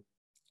the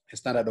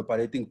standard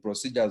operating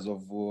procedures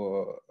of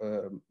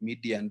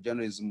media and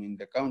journalism in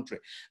the country,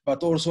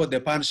 but also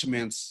the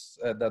punishments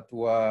that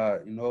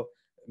were,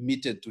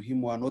 meted to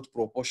him were not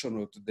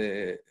proportional to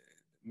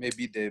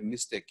maybe the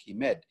mistake he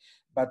made.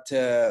 But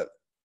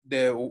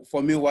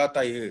for me, what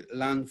I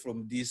learned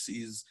from this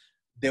is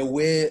the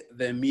way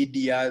the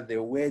media,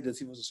 the way the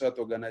civil society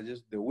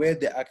organizations, the way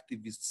the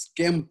activists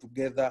came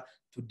together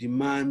to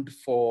demand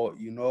for,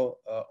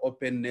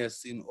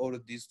 openness in all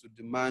of this, to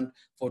demand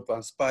for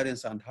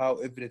transparency and how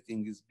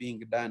everything is being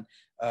done,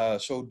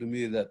 showed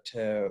me that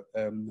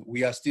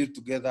we are still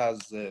together, as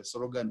the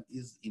slogan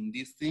is in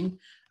this thing,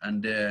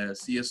 and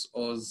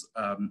CSOs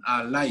are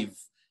alive,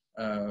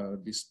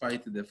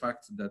 despite the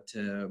fact that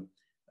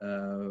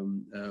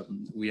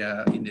we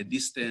are in a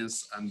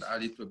distance and a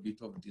little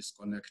bit of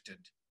disconnected.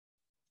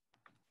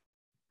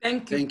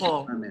 Thank you,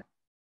 Paul.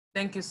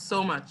 Thank you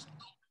so much.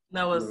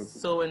 That was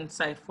so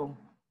insightful.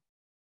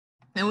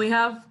 And we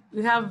have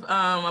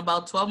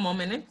about 12 more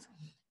minutes,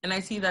 and I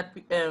see that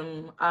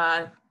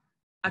our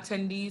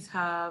attendees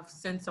have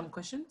sent some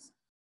questions.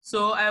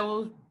 So I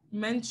will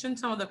mention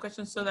some of the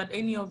questions so that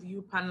any of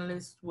you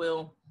panelists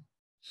will,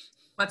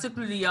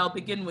 particularly I'll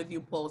begin with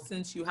you, Paul,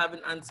 since you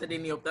haven't answered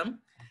any of them.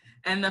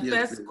 And the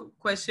first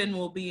question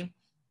will be,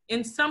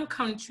 in some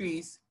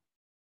countries,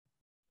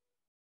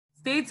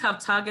 states have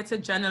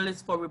targeted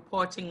journalists for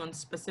reporting on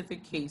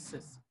specific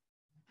cases.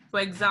 For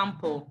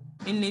example,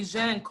 in Niger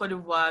and Cote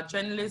d'Ivoire,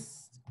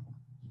 journalists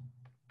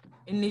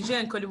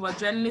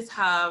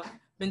have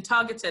been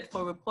targeted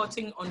for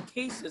reporting on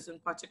cases in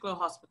particular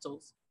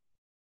hospitals.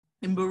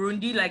 In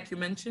Burundi, like you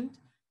mentioned,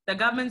 the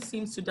government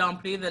seems to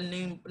downplay the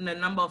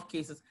number of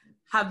cases.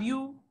 Have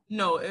you,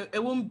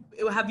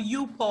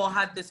 Paul,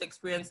 had this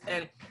experience?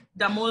 And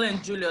Damola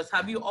and Julius,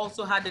 have you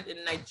also had it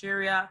in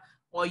Nigeria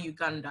or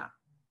Uganda?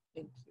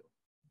 Thank you.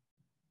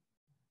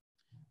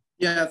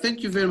 Yeah,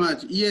 thank you very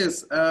much.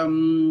 Yes,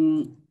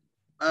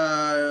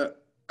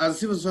 as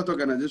civil society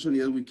organization,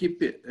 yes, we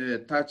keep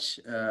in touch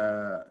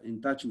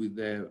with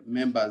the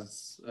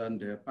members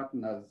and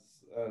partners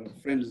and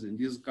friends in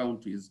these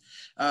countries.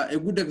 A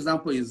good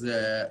example is,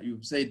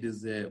 you've said,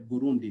 is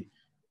Burundi.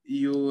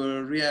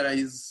 You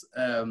realize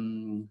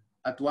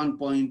at one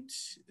point,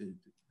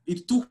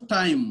 it took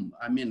time,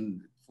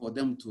 for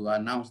them to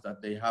announce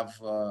that they have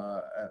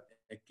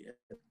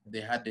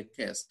they had a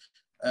case.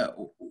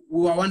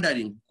 We were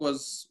wondering,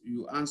 because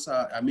you ask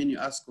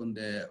from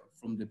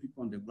the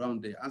people on the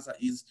ground, the answer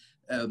is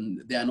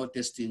they are not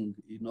testing,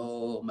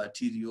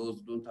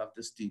 materials, don't have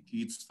testing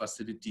kits,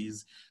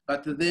 facilities.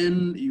 But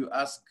then you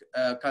ask,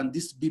 can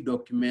this be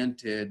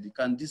documented?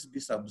 Can this be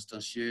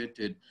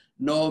substantiated?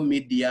 No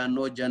media,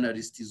 no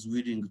journalist is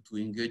willing to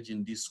engage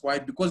in this. Why?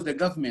 Because the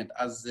government,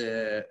 as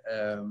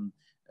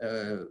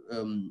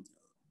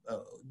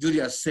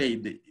Julia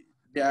said,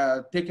 they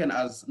are taken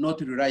as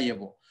not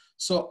reliable.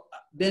 So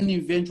then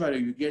eventually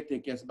you get a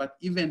case, but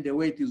even the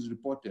way it is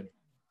reported,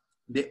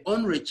 the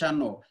on-way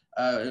channel,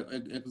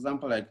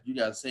 example like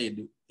Julia said,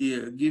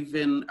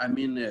 giving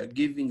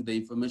the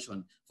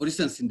information, for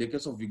instance, in the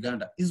case of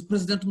Uganda, is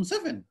President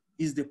Museveni,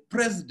 is the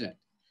president.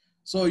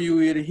 So you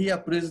will hear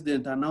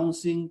president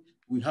announcing,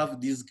 we have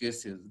these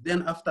cases.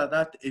 Then after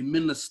that, a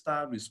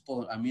minister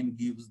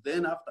gives.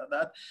 Then after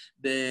that,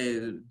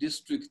 the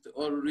district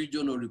or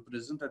regional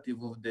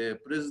representative of the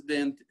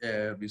president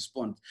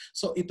responds.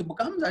 So it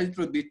becomes a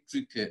little bit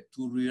tricky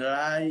to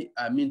rely,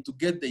 to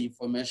get the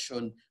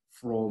information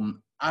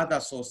from other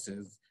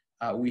sources.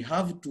 We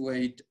have to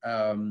wait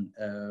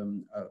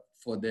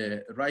for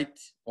the right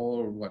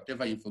or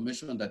whatever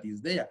information that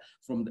is there.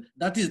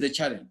 That is the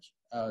challenge,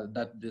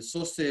 that the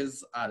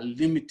sources are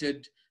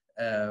limited.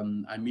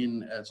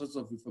 Sources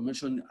of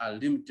information are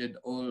limited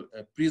or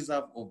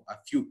preserved of a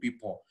few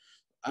people.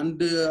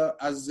 And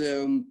as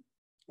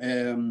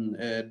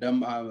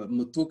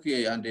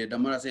Mutuki and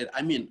Damara said,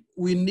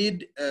 we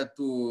need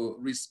to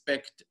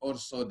respect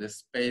also the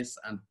space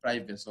and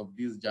privacy of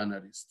these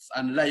journalists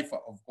and life,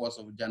 of course,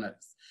 of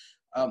journalists.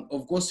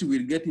 Of course, you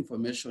will get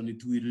information,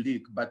 it will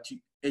leak, but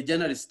a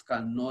journalist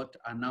cannot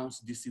announce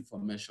this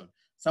information.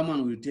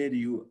 Someone will tell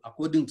you,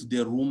 according to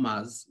the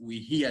rumors, we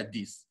hear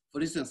this. For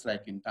instance,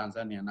 like in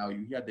Tanzania now,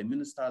 you hear the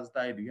ministers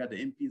died, you hear the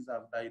MPs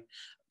have died.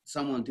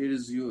 Someone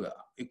tells you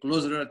a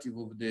close relative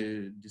of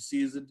the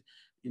deceased,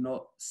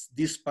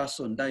 this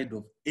person died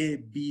of A,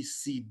 B,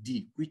 C,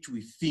 D, which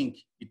we think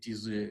it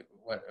is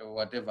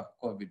whatever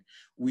COVID.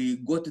 We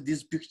got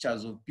these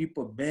pictures of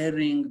people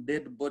burying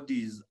dead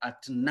bodies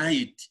at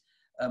night,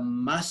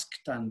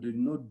 masked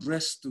and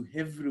dressed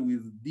heavily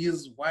with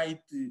these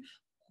white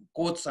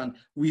coats, and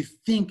we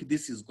think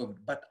this is COVID,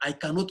 but I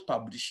cannot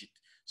publish it.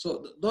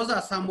 So those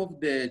are some of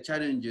the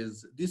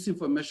challenges. This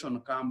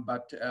information come,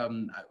 but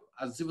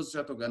as civil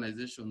society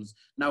organizations,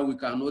 now we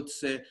cannot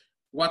say,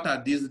 what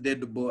are these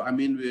dead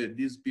bodies?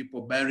 These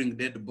people burying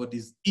dead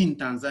bodies in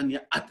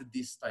Tanzania at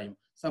this time.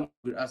 Some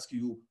will ask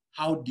you,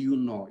 how do you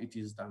know it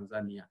is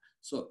Tanzania?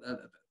 So,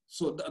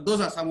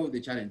 those are some of the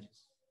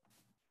challenges.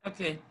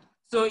 Okay,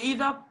 so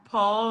either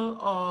Paul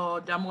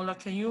or Damola,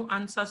 can you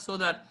answer so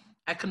that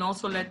I can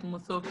also let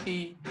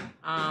Muthoki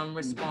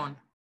respond?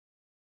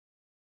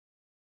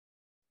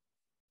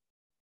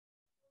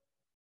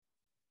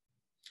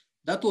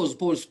 That was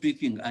Paul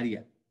speaking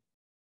earlier.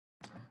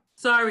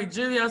 Sorry,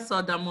 Julius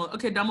or Damola.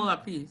 Okay,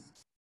 Damola,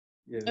 please.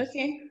 Yes.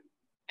 Okay.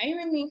 Are you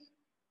with me?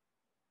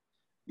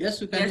 Yes,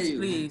 we can hear you.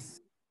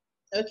 Please.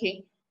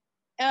 Okay.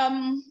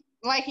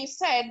 Like you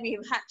said,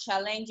 we've had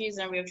challenges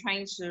and we're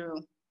trying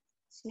to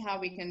see how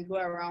we can go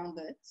around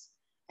it.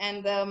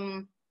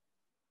 And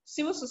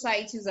civil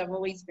societies have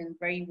always been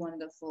very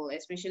wonderful,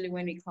 especially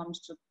when it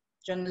comes to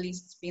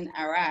journalists being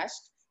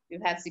harassed.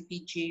 We've had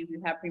CPG,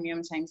 we've had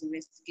Premium Times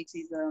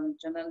Investigative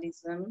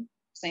Journalism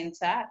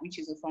Center, which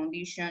is a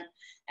foundation,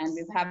 and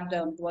we've had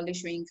the Wale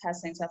Soyinka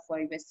Center for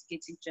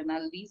Investigative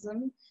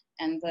Journalism,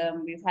 and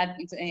we've had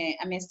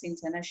Amnesty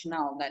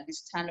International, that is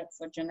stand up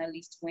for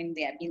journalists when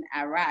they are being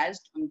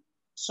harassed on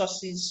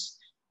sources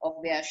of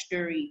their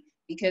story,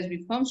 because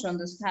we've come to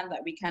understand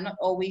that we cannot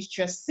always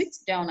just sit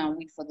down and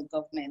wait for the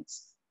government,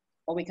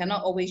 or we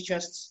cannot always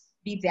just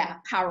be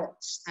their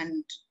parrots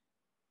and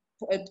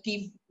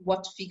give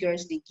what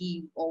figures they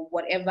give or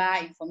whatever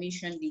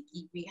information they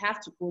give. We have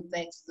to go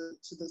there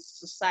to the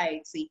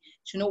society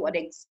to know what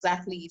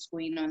exactly is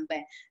going on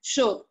there.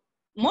 So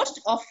most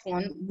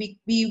often we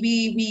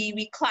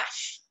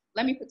clash.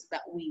 Let me put it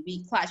that way.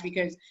 We clash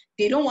because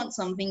they don't want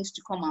some things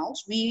to come out.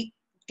 We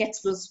get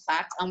those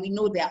facts and we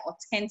know they are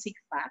authentic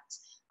facts,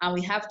 and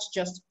we have to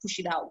just push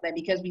it out there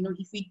because we know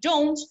if we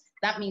don't,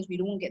 that means we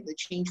don't get the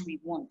change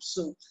we want.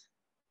 So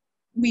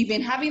we've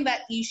been having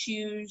that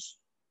issues.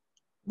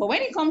 But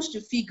when it comes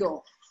to figures,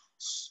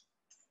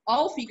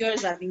 all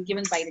figures have been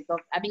given by the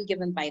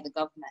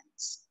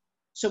government.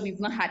 So we've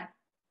not had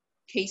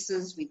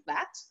cases with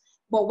that.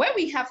 But where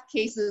we have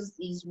cases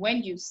is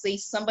when you say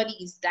somebody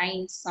is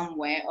dying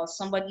somewhere or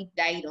somebody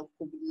died of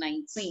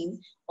COVID-19,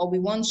 or we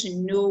want to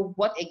know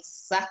what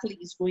exactly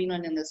is going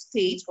on in the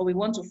state, or we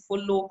want to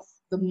follow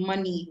the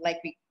money, like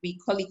we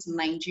call it in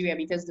Nigeria,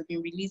 because they've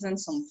been releasing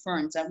some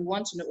funds, and we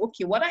want to know,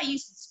 okay, what are you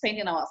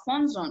spending our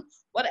funds on?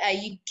 What are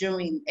you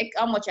doing?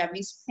 How much have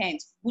you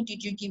spent? Who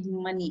did you give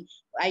money?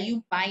 Are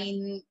you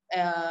buying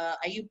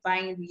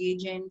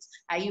reagents?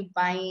 Are you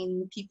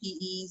buying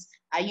PPEs?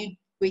 Are you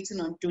waiting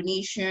on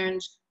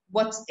donations?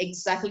 What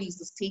exactly is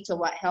the state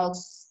of our health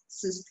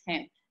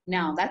system?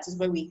 Now, that is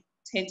where we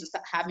tend to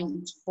start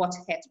having to butt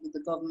heads with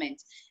the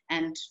government,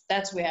 and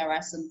that's where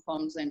harassment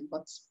comes in.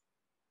 But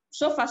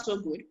so far, so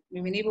good.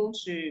 We've been able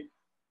to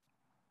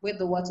weigh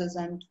the waters,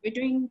 and we're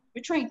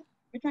trying.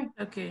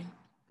 Okay,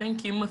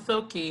 thank you,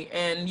 Muthoki.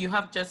 And you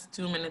have just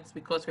 2 minutes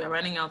because we are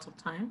running out of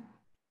time.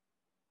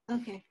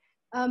 Okay,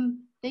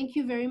 thank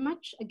you very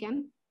much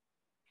again.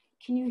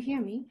 Can you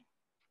hear me?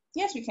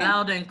 Yes, we can.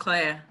 Loud and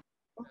clear.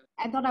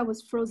 I thought I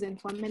was frozen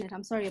for a minute.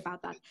 I'm sorry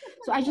about that.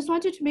 So I just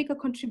wanted to make a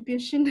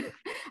contribution.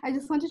 I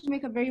just wanted to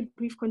make a very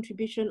brief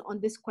contribution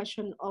on this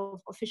question of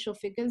official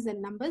figures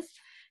and numbers.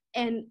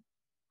 And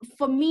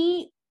for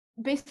me,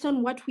 based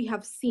on what we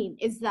have seen,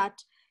 is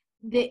that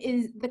there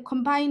is the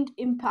combined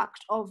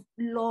impact of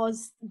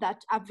laws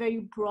that are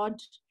very broad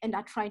and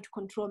are trying to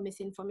control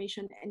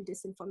misinformation and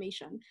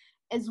disinformation,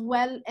 as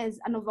well as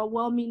an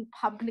overwhelming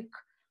public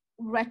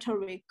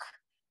rhetoric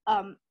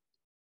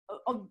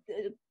of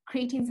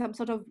creating some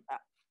sort of,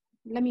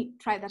 let me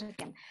try that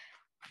again.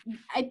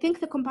 I think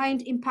the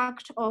combined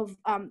impact of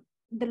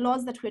the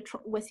laws that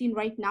we're seeing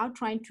right now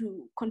trying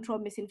to control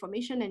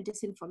misinformation and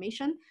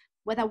disinformation,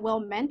 whether well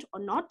meant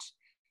or not,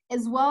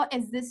 as well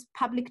as this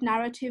public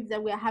narrative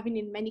that we're having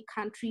in many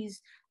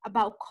countries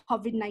about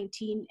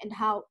COVID-19 and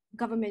how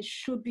government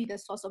should be the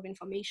source of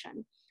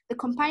information. The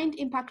combined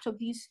impact of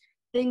these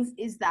things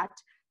is that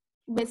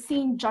we're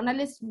seeing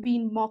journalists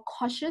being more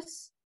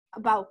cautious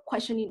about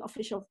questioning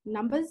official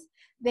numbers.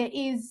 There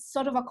is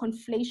sort of a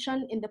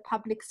conflation in the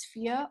public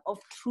sphere of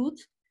truth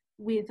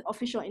with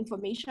official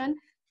information.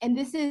 And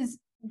this is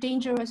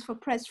dangerous for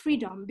press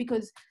freedom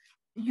because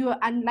you're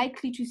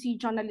unlikely to see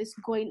journalists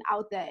going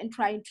out there and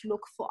trying to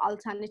look for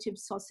alternative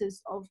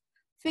sources of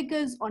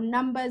figures or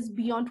numbers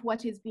beyond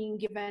what is being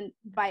given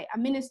by a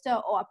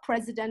minister or a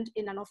president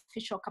in an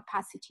official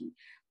capacity.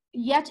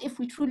 Yet, if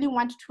we truly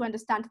want to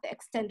understand the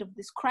extent of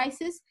this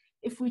crisis,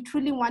 if we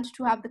truly want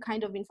to have the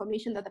kind of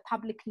information that the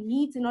public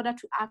needs in order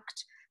to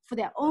act for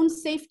their own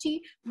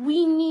safety,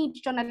 we need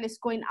journalists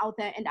going out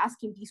there and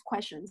asking these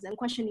questions and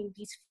questioning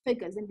these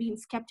figures and being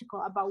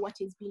skeptical about what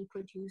is being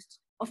produced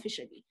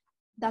officially.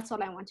 That's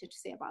all I wanted to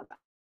say about that.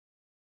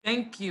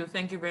 Thank you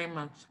very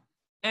much.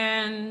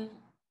 And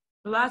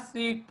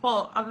lastly,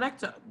 Paul,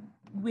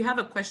 we have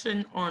a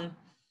question on,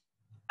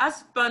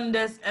 as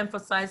funders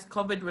emphasize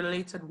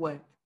COVID-related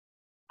work,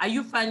 are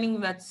you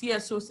finding that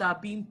CSOs are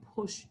being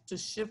pushed to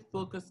shift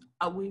focus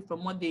away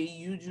from what they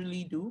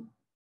usually do?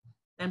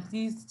 And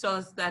please tell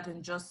us that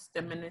in just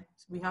a minute.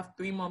 We have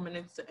 3 more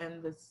minutes to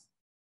end this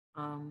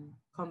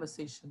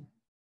conversation.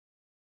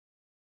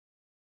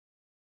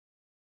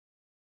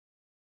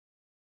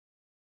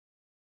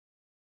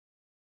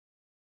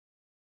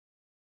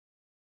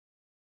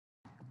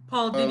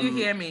 Paul, did you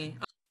hear me?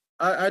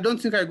 I don't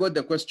think I got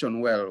the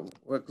question well.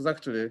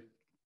 Exactly.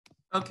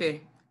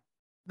 Okay.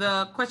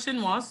 The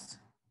question was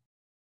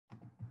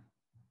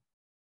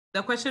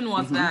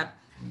that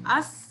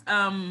as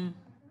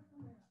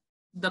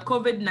the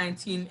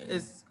COVID-19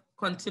 is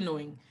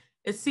continuing,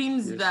 it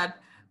seems that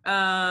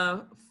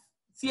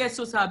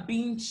CSOs are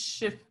being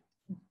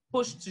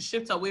pushed to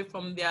shift away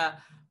from their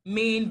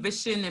main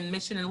vision and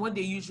mission and what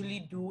they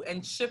usually do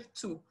and shift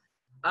to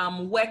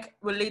work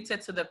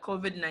related to the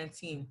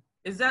COVID-19.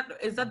 Is that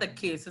the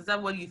case? Is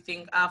that what you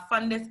think? Are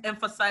funders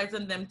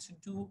emphasizing them to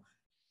do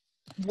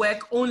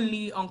work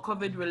only on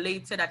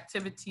COVID-related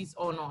activities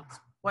or not?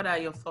 What are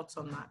your thoughts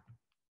on that?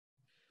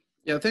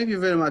 Yeah, thank you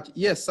very much.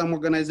 Yes, some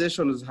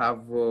organizations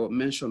have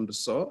mentioned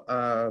so.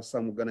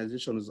 Some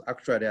organizations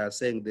actually are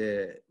saying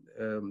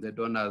the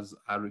donors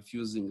are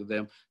refusing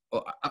them.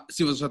 Or,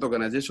 civil society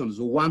organizations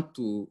who want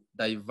to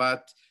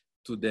divert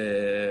to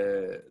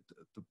the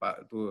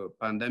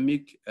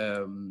pandemic,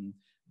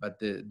 but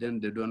then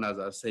the donors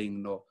are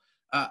saying no.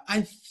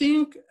 I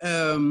think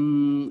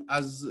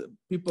as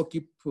people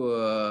keep,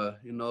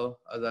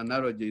 as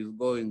analogy is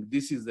going,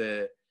 this is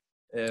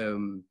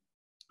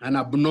an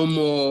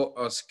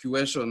abnormal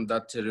situation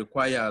that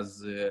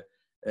requires,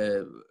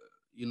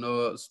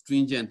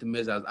 stringent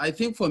measures. I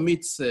think for me,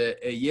 it's a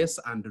yes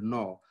and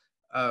no,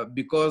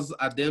 because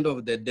at the end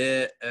of the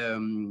day,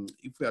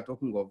 if we are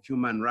talking of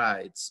human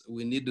rights,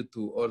 we need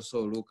to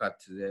also look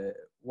at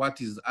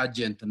what is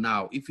urgent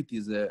now. If it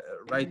is a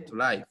right to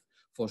life,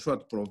 for sure,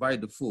 to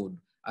provide food,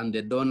 and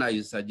the donor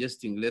is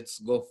suggesting let's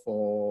go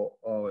for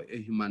a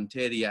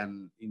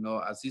humanitarian,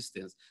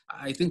 assistance,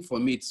 I think for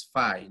me it's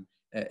fine.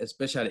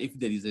 Especially if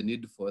there is a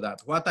need for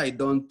that. What I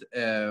don't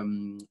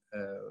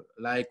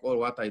like, or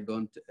what I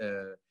don't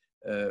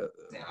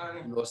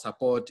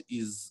support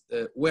is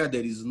where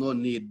there is no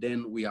need,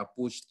 then we are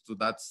pushed to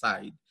that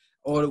side,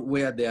 or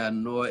where there are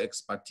no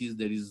expertise,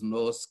 there is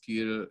no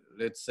skill,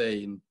 let's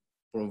say in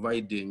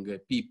providing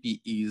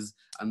PPEs,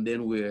 and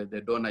then where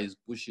the donor is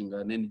pushing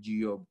an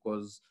NGO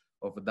because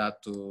of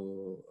that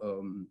to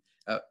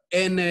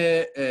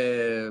any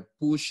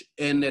push,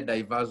 any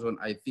diversion,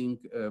 I think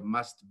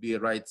must be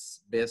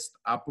rights-based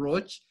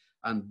approach.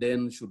 And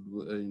then should,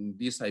 in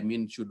this, I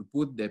mean, should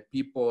put the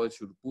people,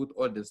 should put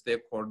all the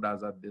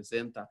stakeholders at the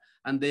center,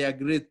 and they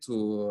agree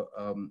to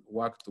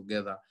work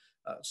together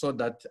so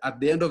that at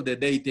the end of the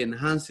day, it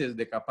enhances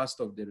the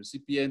capacity of the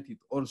recipient. It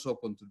also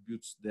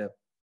contributes to the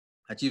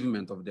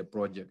achievement of the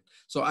project.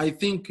 So I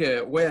think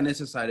where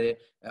necessary,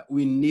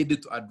 we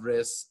need to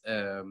address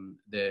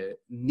the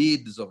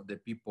needs of the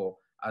people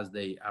as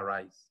they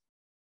arise.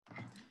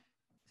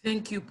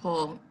 Thank you,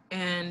 Paul.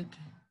 And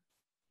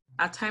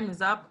our time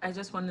is up. I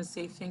just want to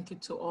say thank you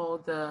to all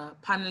the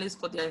panelists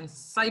for their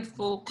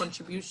insightful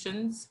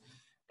contributions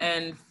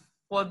and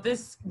for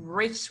this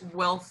rich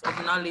wealth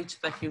of knowledge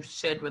that you've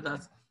shared with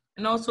us.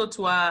 And also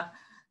to our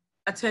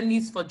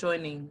attendees for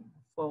joining,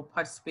 for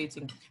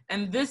participating.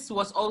 And this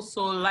was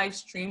also live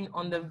streamed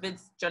on the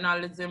VIDS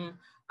Journalism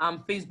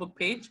Facebook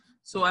page.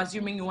 So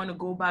assuming you want to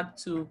go back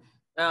to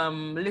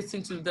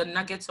listen to the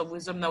nuggets of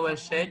wisdom that were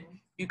shared,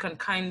 you can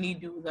kindly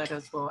do that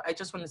as well. I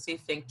just want to say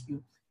thank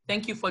you.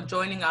 Thank you for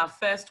joining our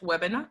first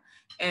webinar,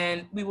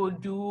 and we will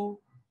do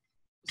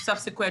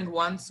subsequent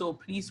ones, so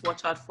please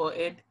watch out for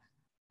it.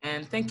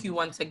 And thank you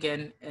once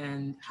again,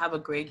 and have a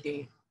great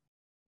day.